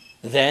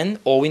 then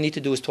all we need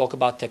to do is talk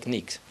about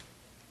technique.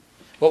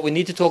 What we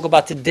need to talk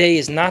about today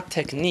is not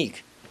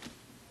technique.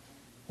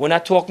 We're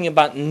not talking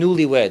about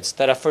newlyweds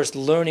that are first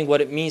learning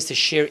what it means to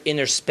share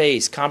inner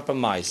space,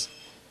 compromise.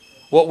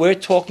 What we're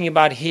talking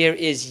about here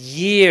is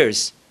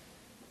years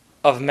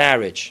of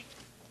marriage.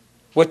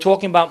 We're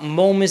talking about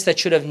moments that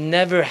should have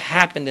never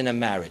happened in a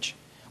marriage.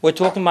 We're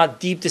talking about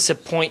deep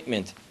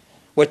disappointment.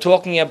 We're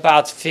talking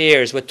about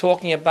fears. We're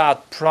talking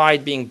about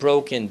pride being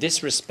broken,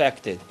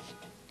 disrespected.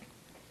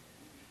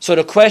 So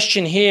the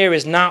question here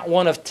is not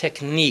one of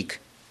technique.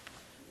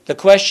 The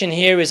question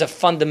here is a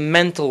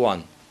fundamental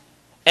one.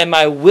 Am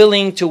I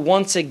willing to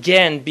once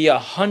again be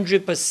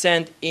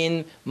 100%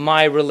 in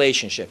my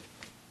relationship,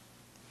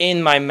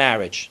 in my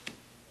marriage?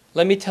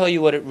 Let me tell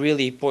you what it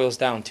really boils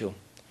down to.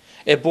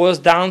 It boils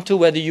down to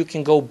whether you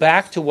can go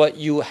back to what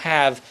you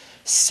have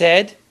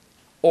said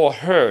or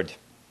heard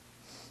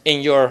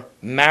in your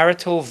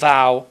marital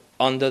vow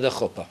under the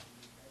chuppah.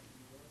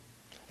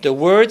 The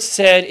word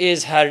said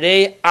is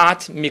Harei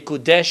at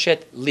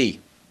mikudeshet li.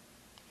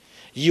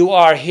 You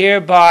are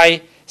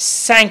hereby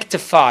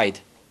sanctified,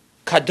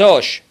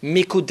 kadosh,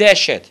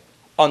 mikudeshet,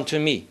 unto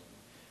me.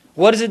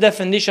 What is the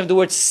definition of the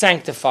word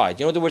sanctified?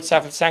 You know what the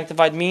word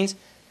sanctified means?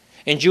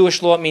 In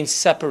Jewish law it means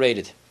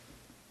separated.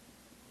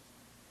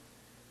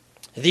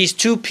 These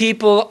two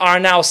people are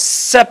now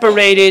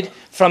separated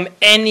from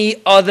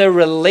any other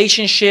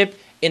relationship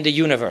in the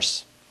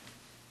universe.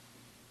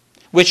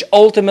 Which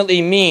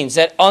ultimately means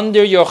that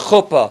under your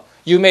chuppah,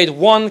 you made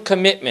one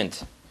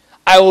commitment.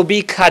 I will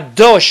be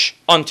kadosh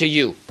unto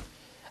you.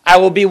 I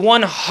will be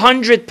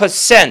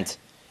 100%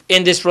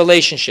 in this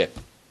relationship.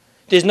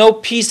 There's no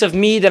piece of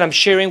me that I'm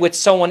sharing with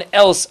someone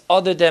else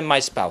other than my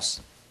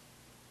spouse.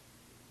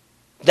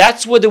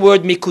 That's what the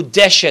word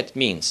mikudeshet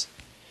means.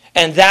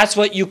 And that's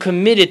what you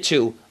committed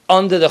to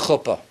under the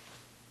chuppah.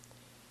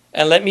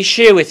 And let me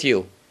share with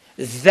you,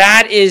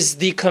 that is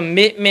the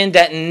commitment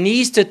that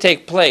needs to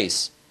take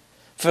place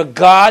for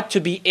God to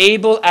be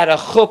able at a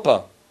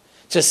chuppah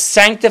to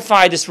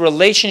sanctify this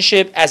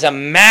relationship as a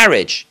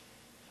marriage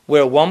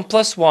where 1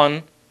 +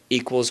 1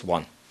 =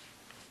 1.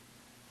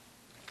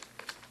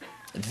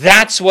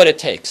 That's what it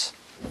takes.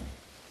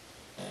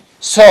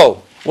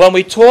 So, when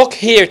we talk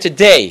here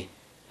today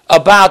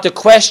about the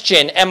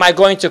question, am I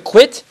going to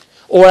quit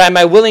or am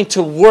I willing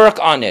to work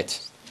on it?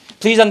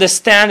 Please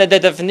understand that the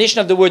definition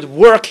of the word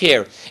work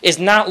here is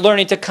not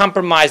learning to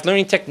compromise,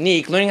 learning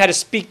technique, learning how to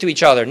speak to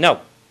each other. No.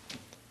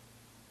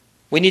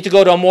 We need to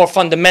go to a more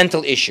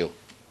fundamental issue.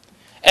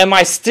 Am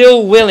I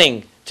still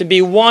willing to be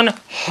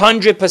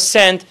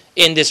 100%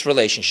 in this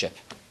relationship?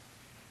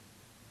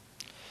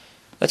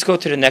 Let's go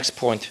to the next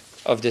point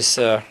of this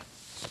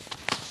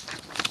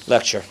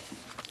lecture.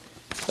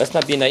 Let's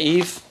not be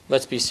naive.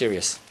 Let's be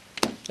serious.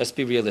 Let's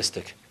be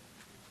realistic.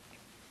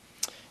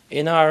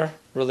 In our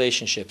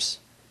relationships,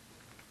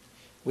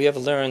 we have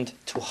learned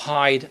to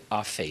hide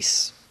our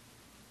face.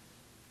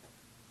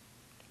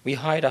 We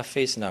hide our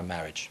face in our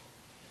marriage.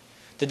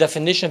 The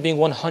definition of being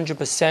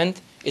 100%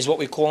 is what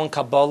we call in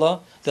Kabbalah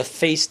the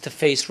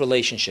face-to-face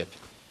relationship.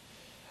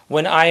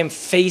 When I am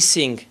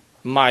facing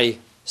my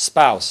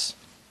spouse,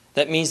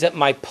 that means that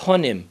my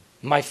panim,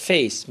 my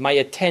face, my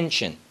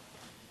attention,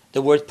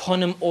 the word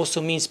panim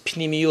also means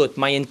pnimiyut,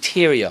 my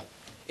interior,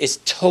 is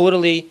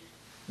totally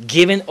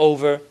given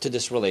over to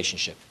this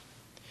relationship.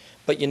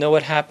 But you know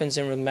what happens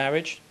in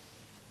marriage?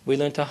 We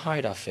learn to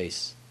hide our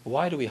face.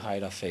 Why do we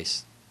hide our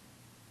face?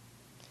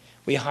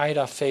 We hide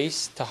our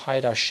face to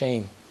hide our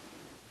shame.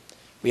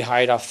 We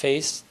hide our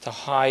face to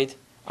hide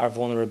our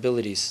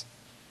vulnerabilities.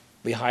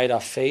 We hide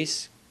our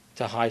face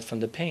to hide from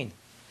the pain.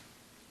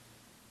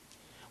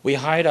 We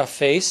hide our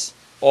face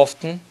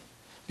often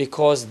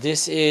because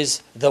this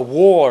is the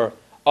war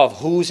of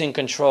who's in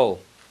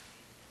control,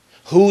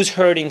 who's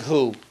hurting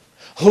who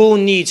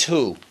needs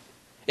who.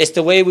 It's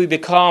the way we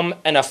become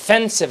an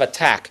offensive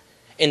attack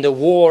in the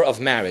war of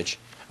marriage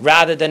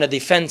rather than a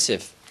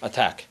defensive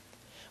attack.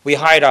 We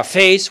hide our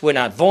face, we're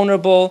not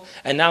vulnerable,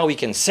 and now we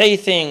can say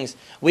things,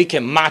 we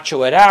can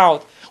macho it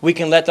out, we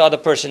can let the other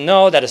person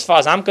know that as far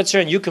as I'm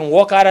concerned, you can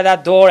walk out of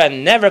that door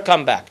and never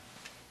come back.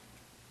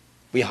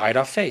 We hide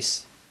our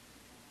face.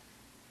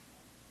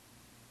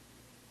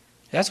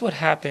 That's what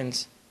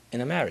happens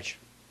in a marriage.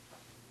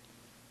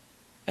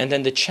 And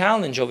then the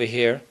challenge over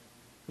here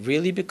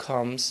really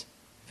becomes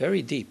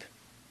very deep.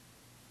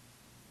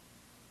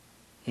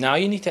 Now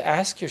you need to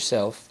ask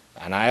yourself,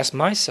 and I ask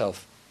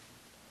myself,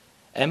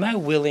 am I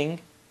willing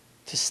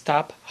to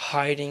stop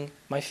hiding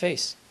my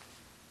face?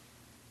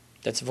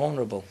 That's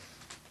vulnerable.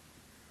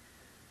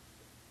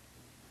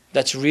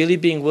 That's really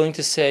being willing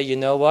to say, you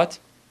know what?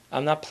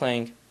 I'm not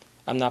playing.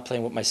 I'm not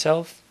playing with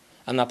myself.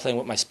 I'm not playing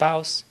with my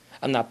spouse.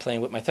 I'm not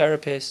playing with my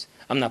therapist.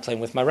 I'm not playing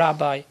with my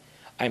rabbi.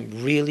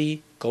 I'm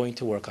really going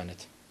to work on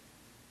it.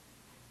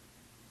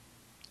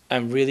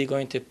 I'm really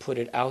going to put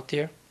it out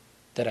there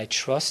that I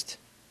trust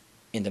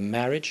in the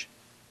marriage.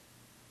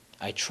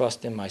 I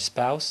trust in my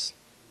spouse.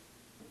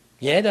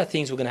 Yeah, there are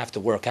things we're going to have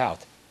to work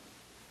out.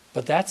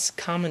 But that's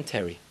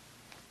commentary.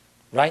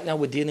 Right now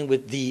we're dealing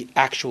with the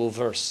actual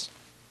verse.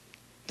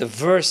 The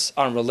verse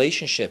on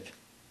relationship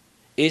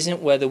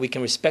isn't whether we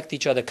can respect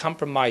each other,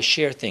 compromise,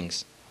 share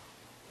things.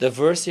 The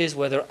verse is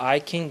whether I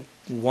can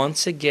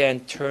once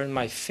again turn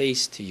my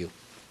face to you.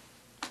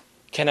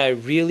 Can I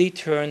really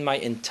turn my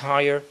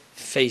entire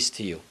face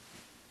to you?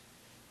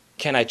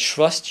 Can I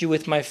trust you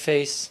with my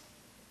face?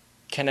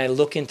 Can I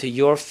look into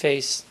your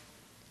face?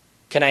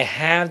 Can I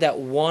have that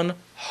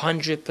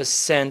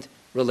 100%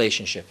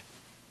 relationship?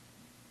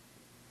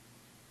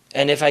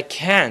 And if I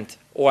can't,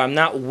 or I'm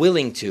not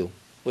willing to,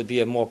 would be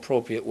a more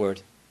appropriate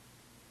word,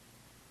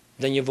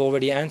 then you've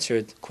already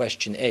answered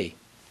question A.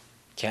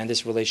 Can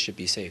this relationship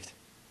be saved?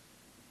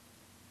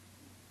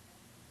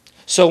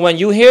 So when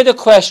you hear the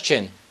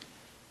question,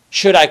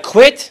 should I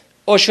quit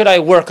or should I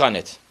work on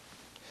it?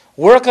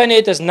 Work on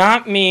it does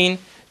not mean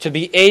to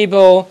be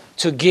able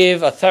to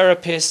give a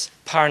therapist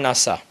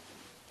parnasa.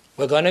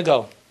 We're going to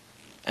go.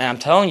 And I'm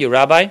telling you,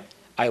 Rabbi,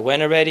 I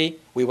went already.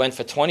 We went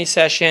for 20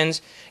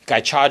 sessions.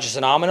 Guy charges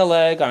an arm and a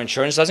leg. Our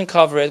insurance doesn't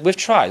cover it. We've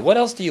tried. What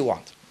else do you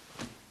want?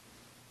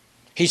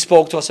 He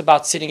spoke to us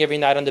about sitting every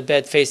night on the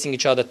bed facing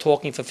each other,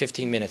 talking for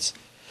 15 minutes.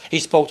 He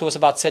spoke to us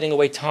about setting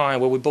away time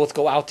where we both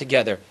go out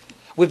together.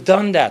 We've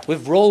done that.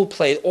 We've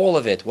role-played all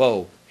of it.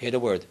 Whoa, hear the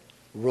word.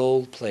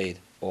 Role-played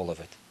all of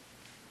it.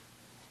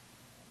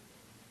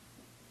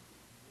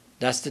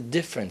 That's the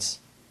difference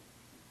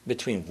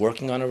between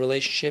working on a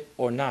relationship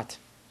or not.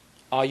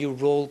 Are you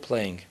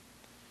role-playing?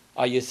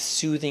 Are you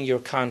soothing your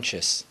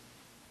conscience?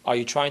 Are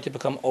you trying to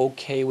become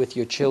okay with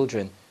your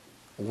children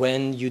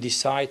when you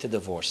decide to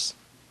divorce?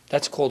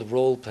 That's called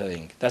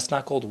role-playing. That's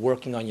not called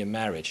working on your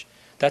marriage.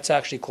 That's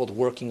actually called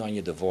working on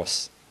your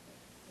divorce.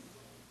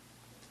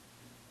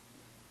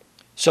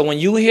 So when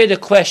you hear the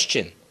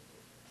question,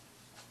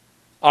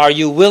 are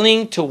you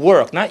willing to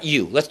work? Not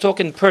you. Let's talk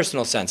in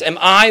personal sense. Am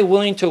I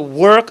willing to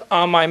work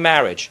on my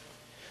marriage?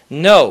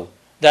 Know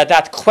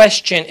that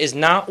question is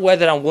not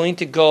whether I'm willing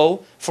to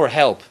go for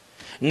help.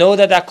 Know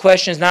that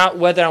question is not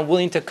whether I'm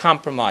willing to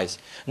compromise.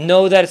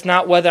 Know that it's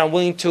not whether I'm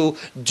willing to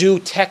do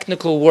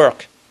technical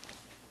work.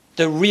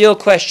 The real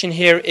question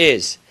here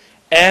is,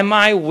 am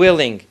I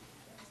willing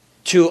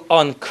to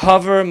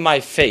uncover my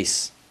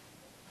face?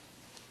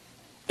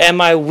 Am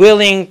I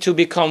willing to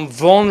become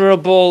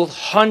vulnerable,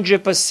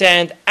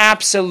 100%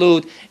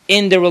 absolute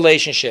in the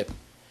relationship?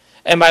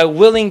 Am I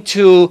willing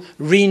to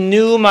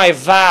renew my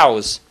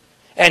vows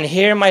and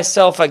hear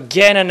myself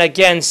again and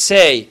again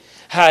say,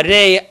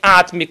 Hare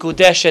at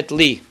mikudeshet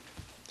li.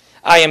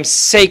 I am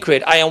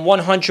sacred. I am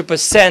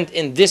 100%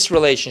 in this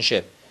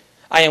relationship.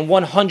 I am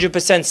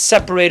 100%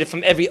 separated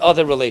from every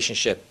other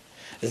relationship.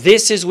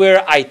 This is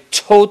where I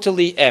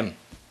totally am.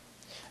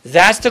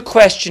 That's the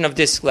question of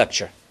this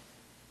lecture.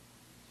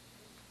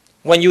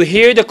 When you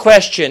hear the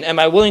question, am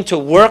I willing to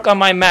work on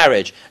my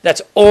marriage?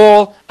 That's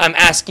all I'm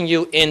asking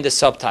you in the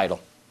subtitle.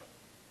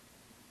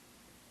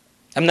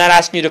 I'm not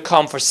asking you to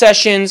come for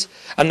sessions.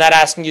 I'm not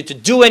asking you to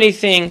do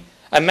anything.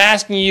 I'm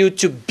asking you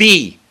to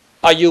be.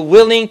 Are you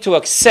willing to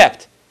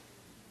accept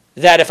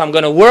that if I'm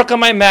going to work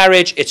on my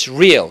marriage, it's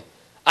real?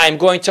 I'm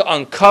going to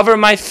uncover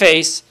my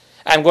face.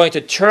 I'm going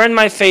to turn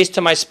my face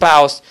to my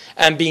spouse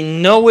and be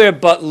nowhere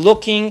but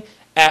looking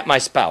at my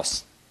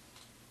spouse.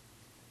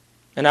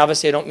 And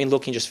obviously I don't mean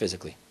looking just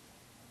physically.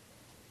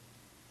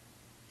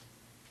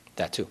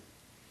 That too.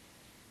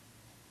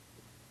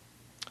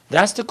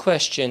 That's the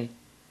question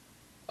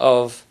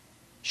of,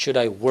 should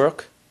I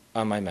work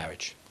on my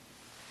marriage?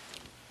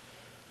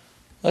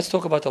 Let's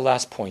talk about the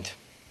last point.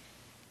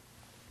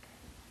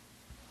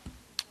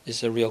 This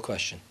is a real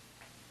question.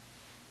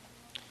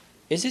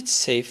 Is it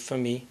safe for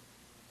me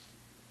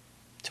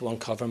to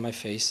uncover my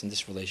face in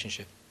this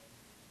relationship?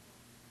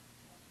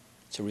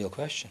 It's a real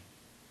question.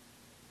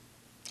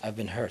 I've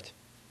been hurt.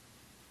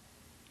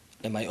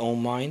 In my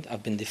own mind,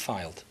 I've been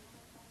defiled.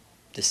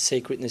 The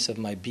sacredness of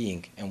my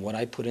being and what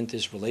I put into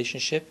this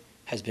relationship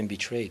has been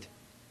betrayed.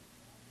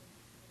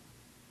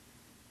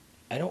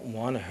 I don't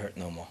want to hurt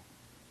no more.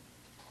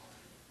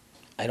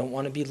 I don't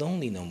want to be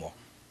lonely no more.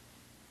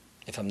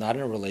 If I'm not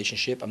in a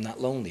relationship, I'm not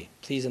lonely.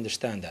 Please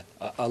understand that.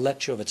 A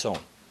lecture of its own.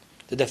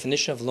 The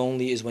definition of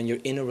lonely is when you're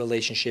in a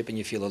relationship and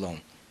you feel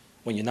alone.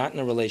 When you're not in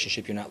a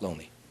relationship, you're not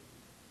lonely.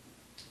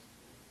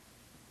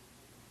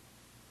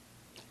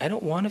 I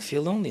don't want to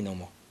feel lonely no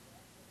more.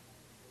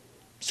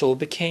 So it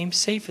became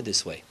safer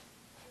this way.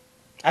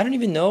 I don't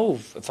even know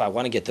if I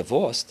want to get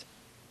divorced,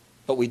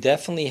 but we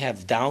definitely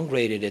have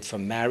downgraded it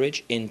from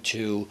marriage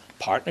into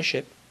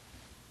partnership,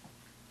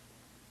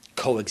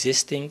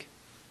 coexisting,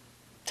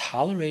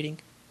 tolerating.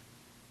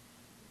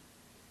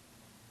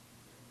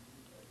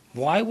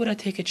 Why would I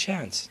take a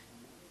chance?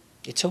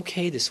 It's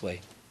okay this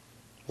way.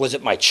 Was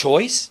it my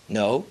choice?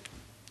 No.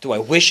 Do I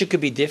wish it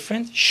could be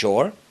different?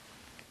 Sure.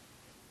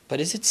 But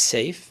is it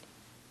safe?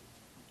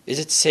 Is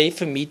it safe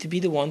for me to be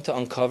the one to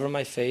uncover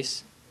my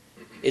face?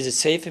 Is it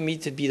safe for me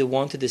to be the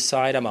one to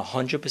decide I'm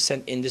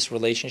 100% in this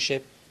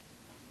relationship?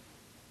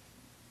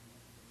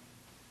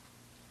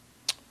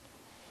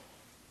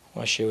 I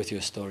want to share with you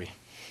a story.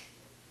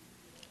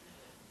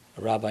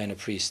 A rabbi and a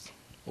priest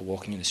were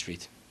walking in the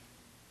street.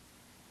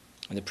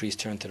 And the priest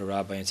turned to the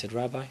rabbi and said,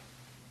 Rabbi,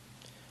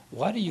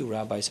 why do you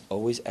rabbis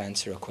always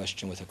answer a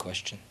question with a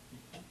question?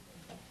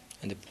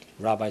 And the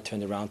rabbi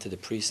turned around to the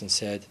priest and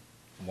said,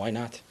 why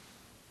not?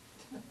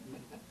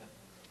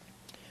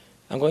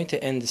 I'm going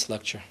to end this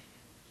lecture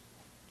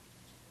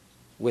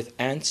with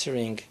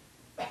answering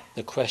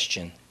the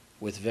question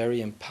with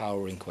very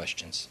empowering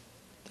questions.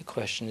 The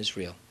question is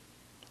real.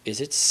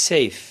 Is it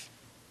safe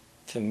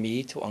for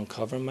me to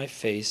uncover my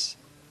face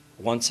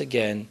once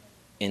again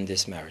in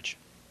this marriage?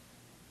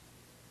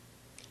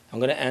 I'm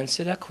going to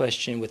answer that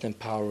question with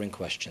empowering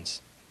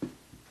questions.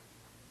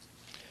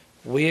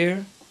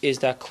 Where is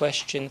that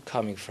question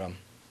coming from?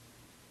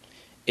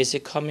 Is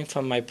it coming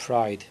from my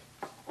pride?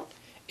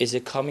 Is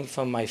it coming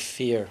from my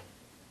fear?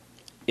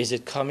 Is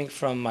it coming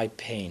from my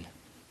pain?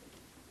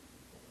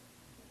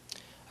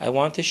 I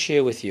want to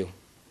share with you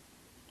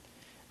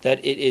that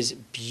it is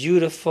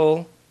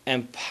beautiful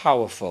and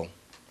powerful,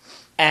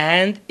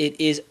 and it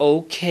is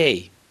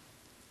okay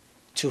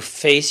to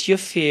face your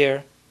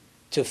fear,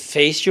 to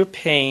face your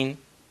pain,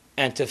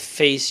 and to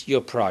face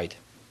your pride.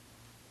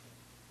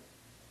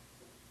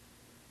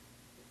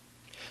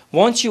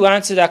 Once you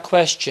answer that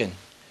question,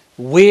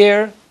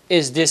 where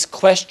is this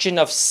question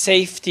of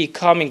safety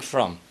coming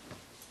from?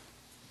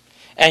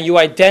 And you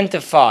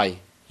identify,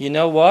 you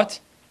know what?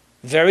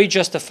 Very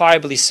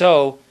justifiably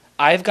so,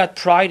 I've got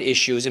pride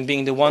issues in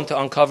being the one to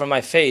uncover my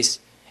face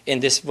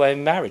in this way of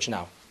marriage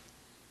now.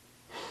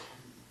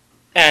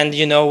 And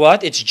you know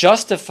what? It's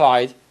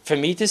justified for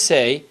me to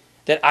say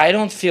that I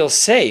don't feel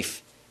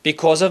safe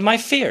because of my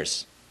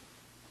fears.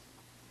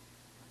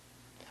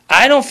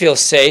 I don't feel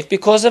safe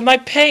because of my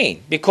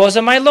pain, because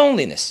of my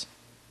loneliness.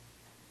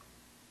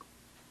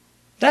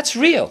 That's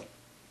real.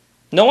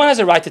 No one has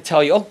a right to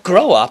tell you, oh,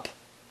 grow up.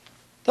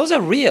 Those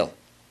are real.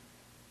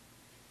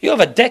 You have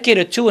a decade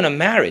or two in a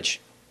marriage.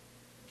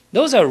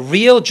 Those are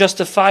real,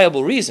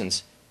 justifiable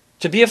reasons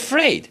to be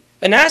afraid.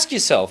 And ask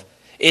yourself,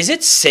 is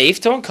it safe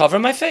to uncover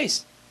my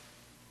face?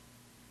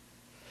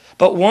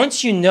 But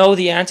once you know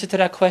the answer to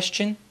that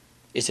question,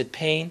 is it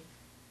pain?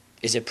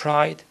 Is it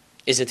pride?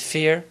 Is it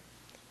fear?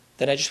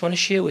 Then I just want to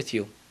share with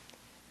you,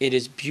 it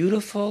is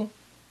beautiful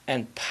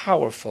and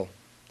powerful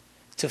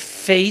to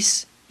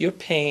face your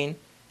pain,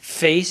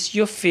 face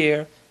your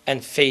fear,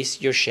 and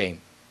face your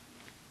shame.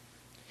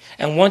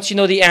 And once you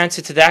know the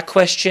answer to that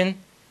question,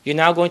 you're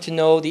now going to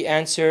know the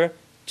answer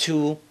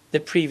to the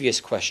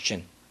previous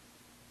question.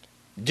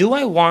 Do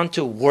I want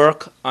to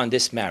work on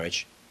this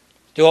marriage?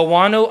 Do I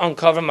want to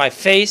uncover my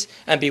face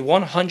and be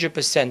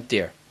 100%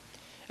 there?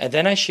 And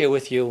then I share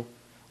with you,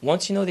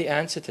 once you know the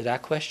answer to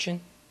that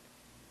question,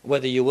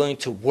 whether you're willing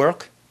to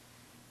work,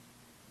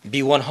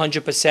 be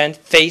 100%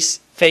 face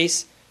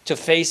to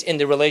face in the relationship,